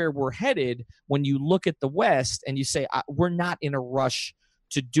where we're headed when you look at the West and you say, we're not in a rush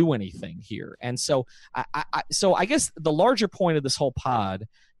to do anything here. And so I guess the larger point of this whole pod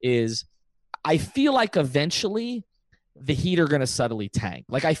is I feel like eventually the Heat are going to subtly tank.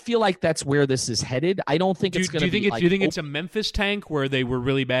 Like, I feel like that's where this is headed. I don't think it's going to be do you think it's a Memphis tank where they were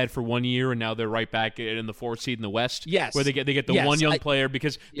really bad for 1 year and now they're right back in the 4th seed in the West? Yes. Where they get the one young player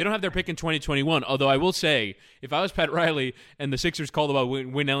because they don't have their pick in 2021. Although I will say, if I was Pat Riley and the Sixers called about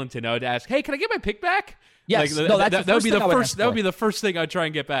Win Ellington, I would ask, hey, can I get my pick back? Yes. That would be the first thing I'd try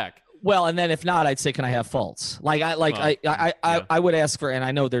and get back. Well, and then if not, I'd say, can I have Fultz? I would ask for, and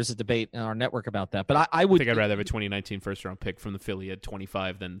I know there's a debate in our network about that, but I think I'd rather have a 2019 first-round pick from the Philly at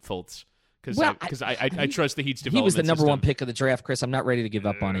 25 than Fultz. Because I trust the Heat's development. He was the number system. 1 pick of the draft, Chris. I'm not ready to give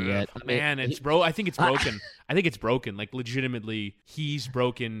up on it yet. I think it's broken. I think it's broken. Like, legitimately, he's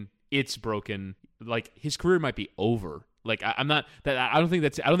broken. It's broken. Like, his career might be over. Like, I don't think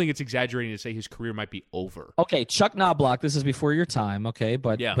it's exaggerating to say his career might be over. Okay, Chuck Knobloch. This is before your time, okay?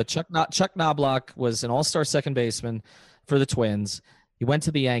 But Chuck Knobloch was an all-star second baseman for the Twins. He went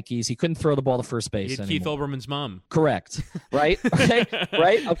to the Yankees. He couldn't throw the ball to first base anymore. Keith Olbermann's mom. Correct. Right? Okay.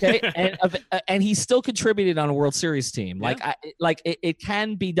 Right? Okay. And he still contributed on a World Series team. Yeah. It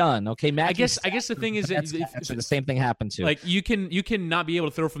can be done. Okay. I guess the thing is that the same thing happened to. Like, you can not be able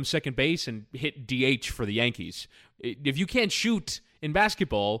to throw from second base and hit DH for the Yankees. If you can't shoot in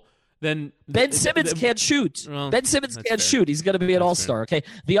basketball, then Ben Simmons can't shoot. Well, Ben Simmons can't fair. shoot. He's going to be an all-star, okay?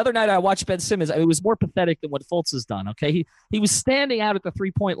 The other night I watched Ben Simmons. It was more pathetic than what Fultz has done, okay? He was standing out at the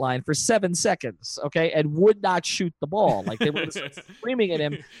three-point line for 7 seconds, okay, and would not shoot the ball. Like, they were screaming at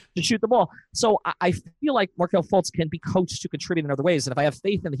him to shoot the ball. So I feel like Markelle Fultz can be coached to contribute in other ways. And if I have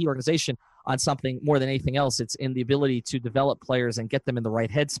faith in the Heat organization on something more than anything else, it's in the ability to develop players and get them in the right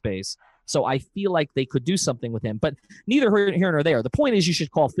headspace. So I feel like they could do something with him. But neither here nor there. The point is you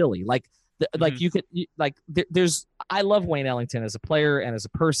should call Philly. There's I love Wayne Ellington as a player and as a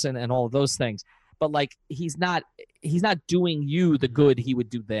person and all of those things, but like he's not doing you the good he would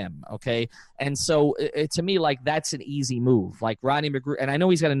do them, okay? And so to me, like, that's an easy move. Like Rodney Magruder, and I know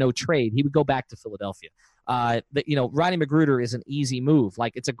he's got a no trade, he would go back to Philadelphia. Rodney Magruder is an easy move.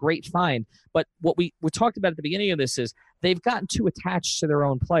 Like, it's a great find, but what we talked about at the beginning of this is they've gotten too attached to their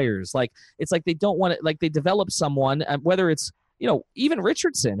own players. Like, it's like they don't want to, like, they develop someone, whether it's, even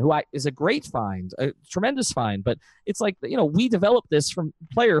Richardson, who is a great find, a tremendous find, but it's like, we developed this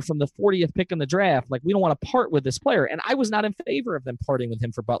player from the 40th pick in the draft. Like, we don't want to part with this player. And I was not in favor of them parting with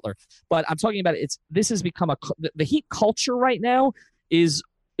him for Butler, but I'm talking about this has become the Heat culture right now is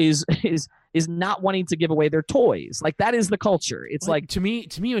not wanting to give away their toys. Like, that is the culture. It's like to me,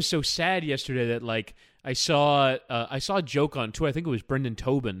 it was so sad yesterday that, like, I saw a joke on Twitter. I think it was Brendan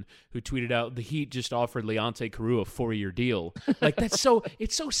Tobin who tweeted out the Heat just offered Leonte Carew a 4-year deal. Like it's so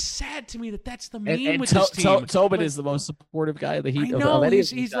sad to me that that's the meme with this team. Tobin is the most supportive guy of the Heat. I know of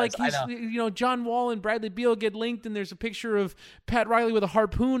he's John Wall and Bradley Beal get linked, and there's a picture of Pat Riley with a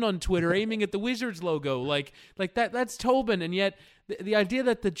harpoon on Twitter aiming at the Wizards logo. Like that's Tobin, and yet. The idea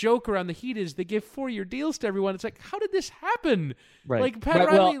that the joke around the Heat is they give 4-year deals to everyone. It's like, how did this happen? Right. Like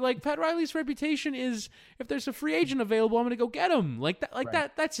Pat Riley's reputation is if there's a free agent available, I'm going to go get him.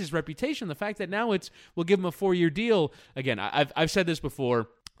 That's his reputation. The fact that now we'll give him a 4-year deal. Again, I've said this before.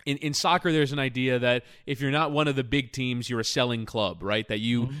 In soccer, there's an idea that if you're not one of the big teams, you're a selling club, right? That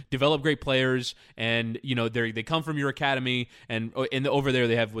you develop great players, and they come from your academy, and over there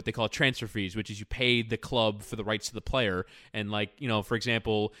they have what they call transfer fees, which is you pay the club for the rights to the player. And for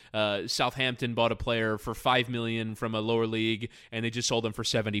example, Southampton bought a player for $5 million from a lower league, and they just sold them for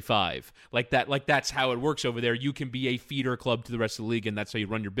 $75. That's how it works over there. You can be a feeder club to the rest of the league, and that's how you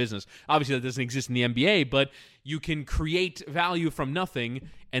run your business. Obviously, that doesn't exist in the NBA, but you can create value from nothing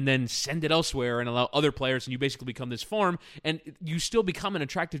and then send it elsewhere and allow other players, and you basically become this farm, and you still become an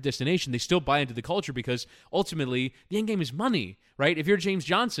attractive destination. They still buy into the culture because ultimately the end game is money, right? If you're James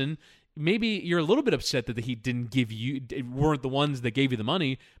Johnson, maybe you're a little bit upset that the Heat weren't the ones that gave you the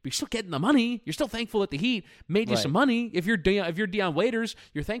money, but you're still getting the money. You're still thankful that the Heat made you some money. If you're Dion Waiters,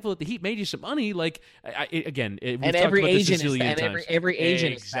 you're thankful that the Heat made you some money. Every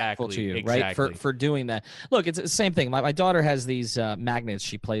agent is thankful to you, right? For doing that. Look, it's the same thing. My daughter has these magnets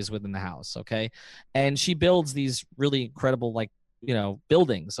she plays with in the house, okay, and she builds these really incredible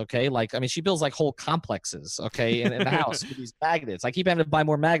buildings, okay? She builds whole complexes, okay, in the house with these magnets. I keep having to buy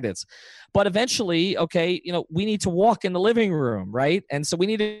more magnets. But eventually, okay, we need to walk in the living room, right? And so we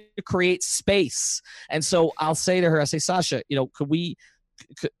need to create space. And so I'll say to her, Sasha, could we,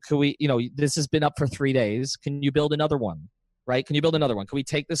 this has been up for 3 days. Can you build another one? Right? Can you build another one? Can we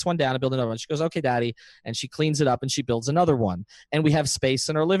take this one down and build another one? She goes, okay, Daddy. And she cleans it up and she builds another one. And we have space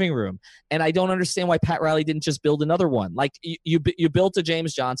in our living room. And I don't understand why Pat Riley didn't just build another one. You built a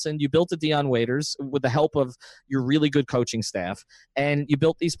James Johnson, you built a Dion Waiters with the help of your really good coaching staff, and you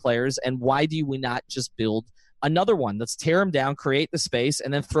built these players. And why do we not just build another one? Let's tear them down, create the space,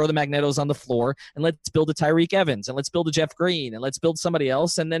 and then throw the magnetos on the floor, and let's build a Tyreek Evans, and let's build a Jeff Green, and let's build somebody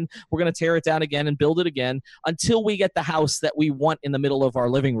else, and then we're going to tear it down again and build it again until we get the house that we want in the middle of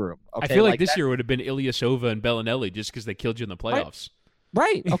our living room. Okay? I feel like this year would have been Ilyasova and Bellinelli just because they killed you in the playoffs.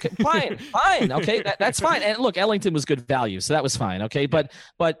 Right. Okay. Fine. Okay. That's fine. And look, Ellington was good value, so that was fine. Okay. But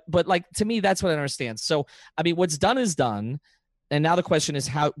to me, that's what I understand. So, what's done is done. And now the question is,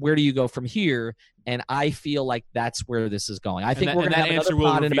 where do you go from here? And I feel like that's where this is going. I think we're going to have another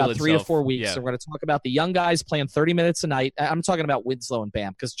pod in about 3 to 4 weeks. Yeah. So we're going to talk about the young guys playing 30 minutes a night. I'm talking about Winslow and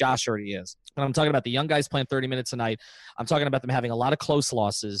Bam because Josh already is. But I'm talking about the young guys playing 30 minutes a night. I'm talking about them having a lot of close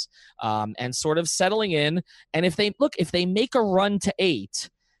losses and sort of settling in. And if they make a run to 8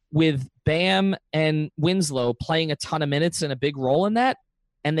 with Bam and Winslow playing a ton of minutes and a big role in that,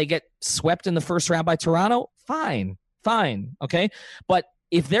 and they get swept in the first round by Toronto, fine. Okay. But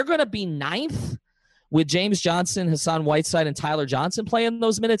if they're going to be 9th with James Johnson, Hassan Whiteside, and Tyler Johnson playing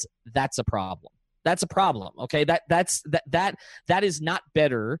those minutes, that's a problem. That's a problem. Okay. That is not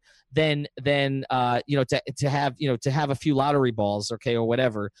better than to have a few lottery balls, okay, or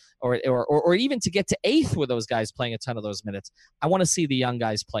whatever, or even to get to 8th with those guys playing a ton of those minutes. I want to see the young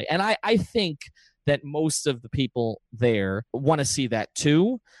guys play. And I think that most of the people there want to see that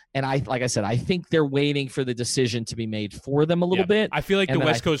too. And like I said, I think they're waiting for the decision to be made for them a little bit. I feel like the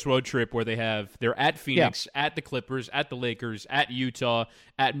West Coast road trip where they're at Phoenix, at the Clippers, at the Lakers, at Utah,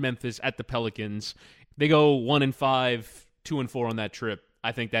 at Memphis, at the Pelicans. They go 1-5, 2-4 on that trip.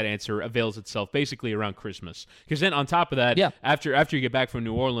 I think that answer avails itself basically around Christmas. Because then on top of that, after you get back from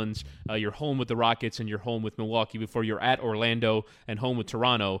New Orleans, you're home with the Rockets and you're home with Milwaukee before you're at Orlando and home with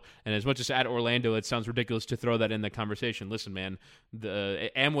Toronto. And as much as at Orlando, it sounds ridiculous to throw that in the conversation. Listen, man,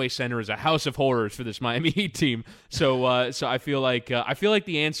 the Amway Center is a house of horrors for this Miami Heat team. So I feel like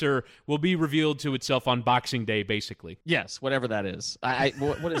the answer will be revealed to itself on Boxing Day, basically. Yes, whatever that is.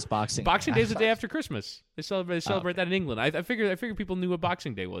 What is Boxing? Boxing Day is the day after Christmas. They celebrate that in England. I figured people knew what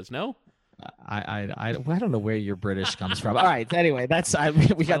Boxing Day was. No. I don't know where your British comes from. All right. Anyway,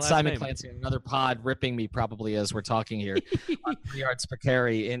 we got Simon Clancy in another pod ripping me probably as we're talking here on 3 yards per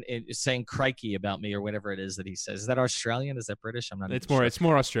carry in saying crikey about me or whatever it is that he says. Is that Australian? Is that British? I'm not. It's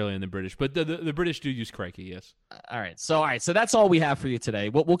more Australian than British, but the British do use crikey. Yes. All right. So that's all we have for you today.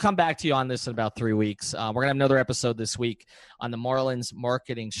 We'll come back to you on this in about 3 weeks. We're gonna have another episode this week on the Marlins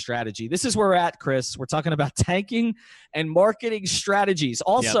marketing strategy. This is where we're at, Chris. We're talking about tanking and marketing strategies.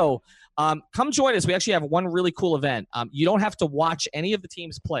 Also. Yep. Come join us. We actually have one really cool event. You don't have to watch any of the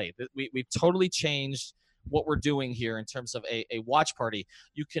teams play. We've totally changed what we're doing here in terms of a watch party.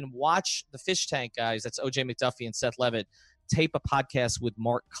 You can watch the Fish Tank guys, that's OJ McDuffie and Seth Levitt, tape a podcast with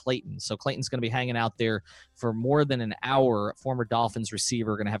Mark Clayton. So Clayton's going to be hanging out there for more than an hour. Former Dolphins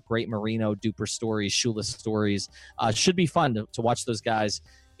receiver, going to have great Marino Duper stories, shoeless stories. Should be fun to watch those guys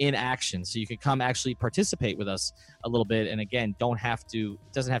in action. So you can come actually participate with us a little bit. And again, it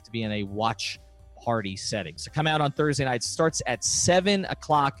doesn't have to be in a watch party setting. So come out on Thursday night. It starts at 7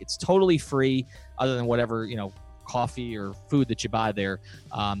 o'clock. It's totally free other than whatever, coffee or food that you buy there.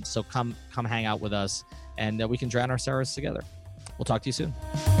 So come hang out with us, and we can drown our sorrows together. We'll talk to you soon.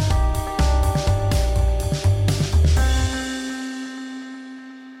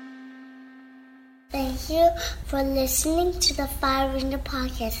 Thank you for listening to the Fire Ringer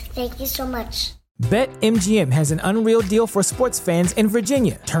Podcast. Thank you so much. BetMGM has an unreal deal for sports fans in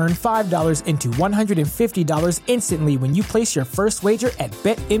Virginia. Turn $5 into $150 instantly when you place your first wager at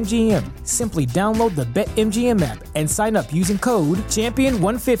BetMGM. Simply download the BetMGM app and sign up using code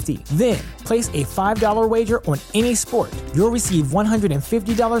Champion150. Then, place a $5 wager on any sport. You'll receive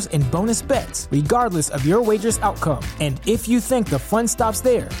 $150 in bonus bets, regardless of your wager's outcome. And if you think the fun stops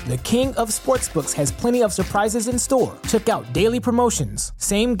there, the king of sportsbooks has plenty of surprises in store. Check out daily promotions,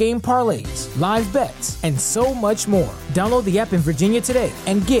 same-game parlays, live bets, and so much more. Download the app in Virginia today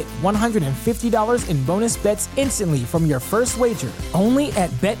and get $150 in bonus bets instantly from your first wager. Only at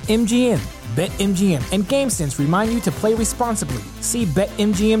BetMGM. BetMGM and GameSense remind you to play responsibly. See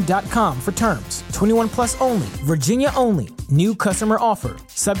BetMGM.com for terms. 21 plus only. Virginia only. New customer offer.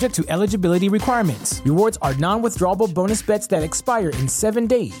 Subject to eligibility requirements. Rewards are non-withdrawable bonus bets that expire in 7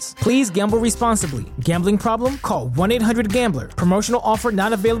 days. Please gamble responsibly. Gambling problem? Call 1-800-GAMBLER. Promotional offer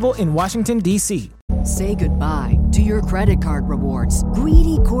not available in Washington, D.C. Say goodbye to your credit card rewards.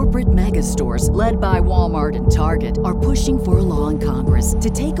 Greedy corporate mega stores, led by Walmart and Target, are pushing for a law in Congress to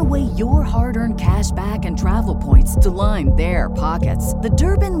take away your hard-earned cash back and travel points to line their pockets. The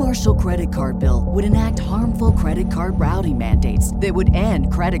Durbin-Marshall credit card bill would enact harmful credit card routing mandates that would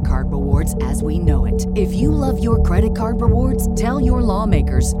end credit card rewards as we know it. If you love your credit card rewards, tell your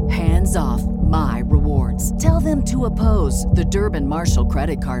lawmakers, hands off my rewards. Tell them to oppose the Durbin-Marshall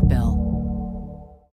credit card bill.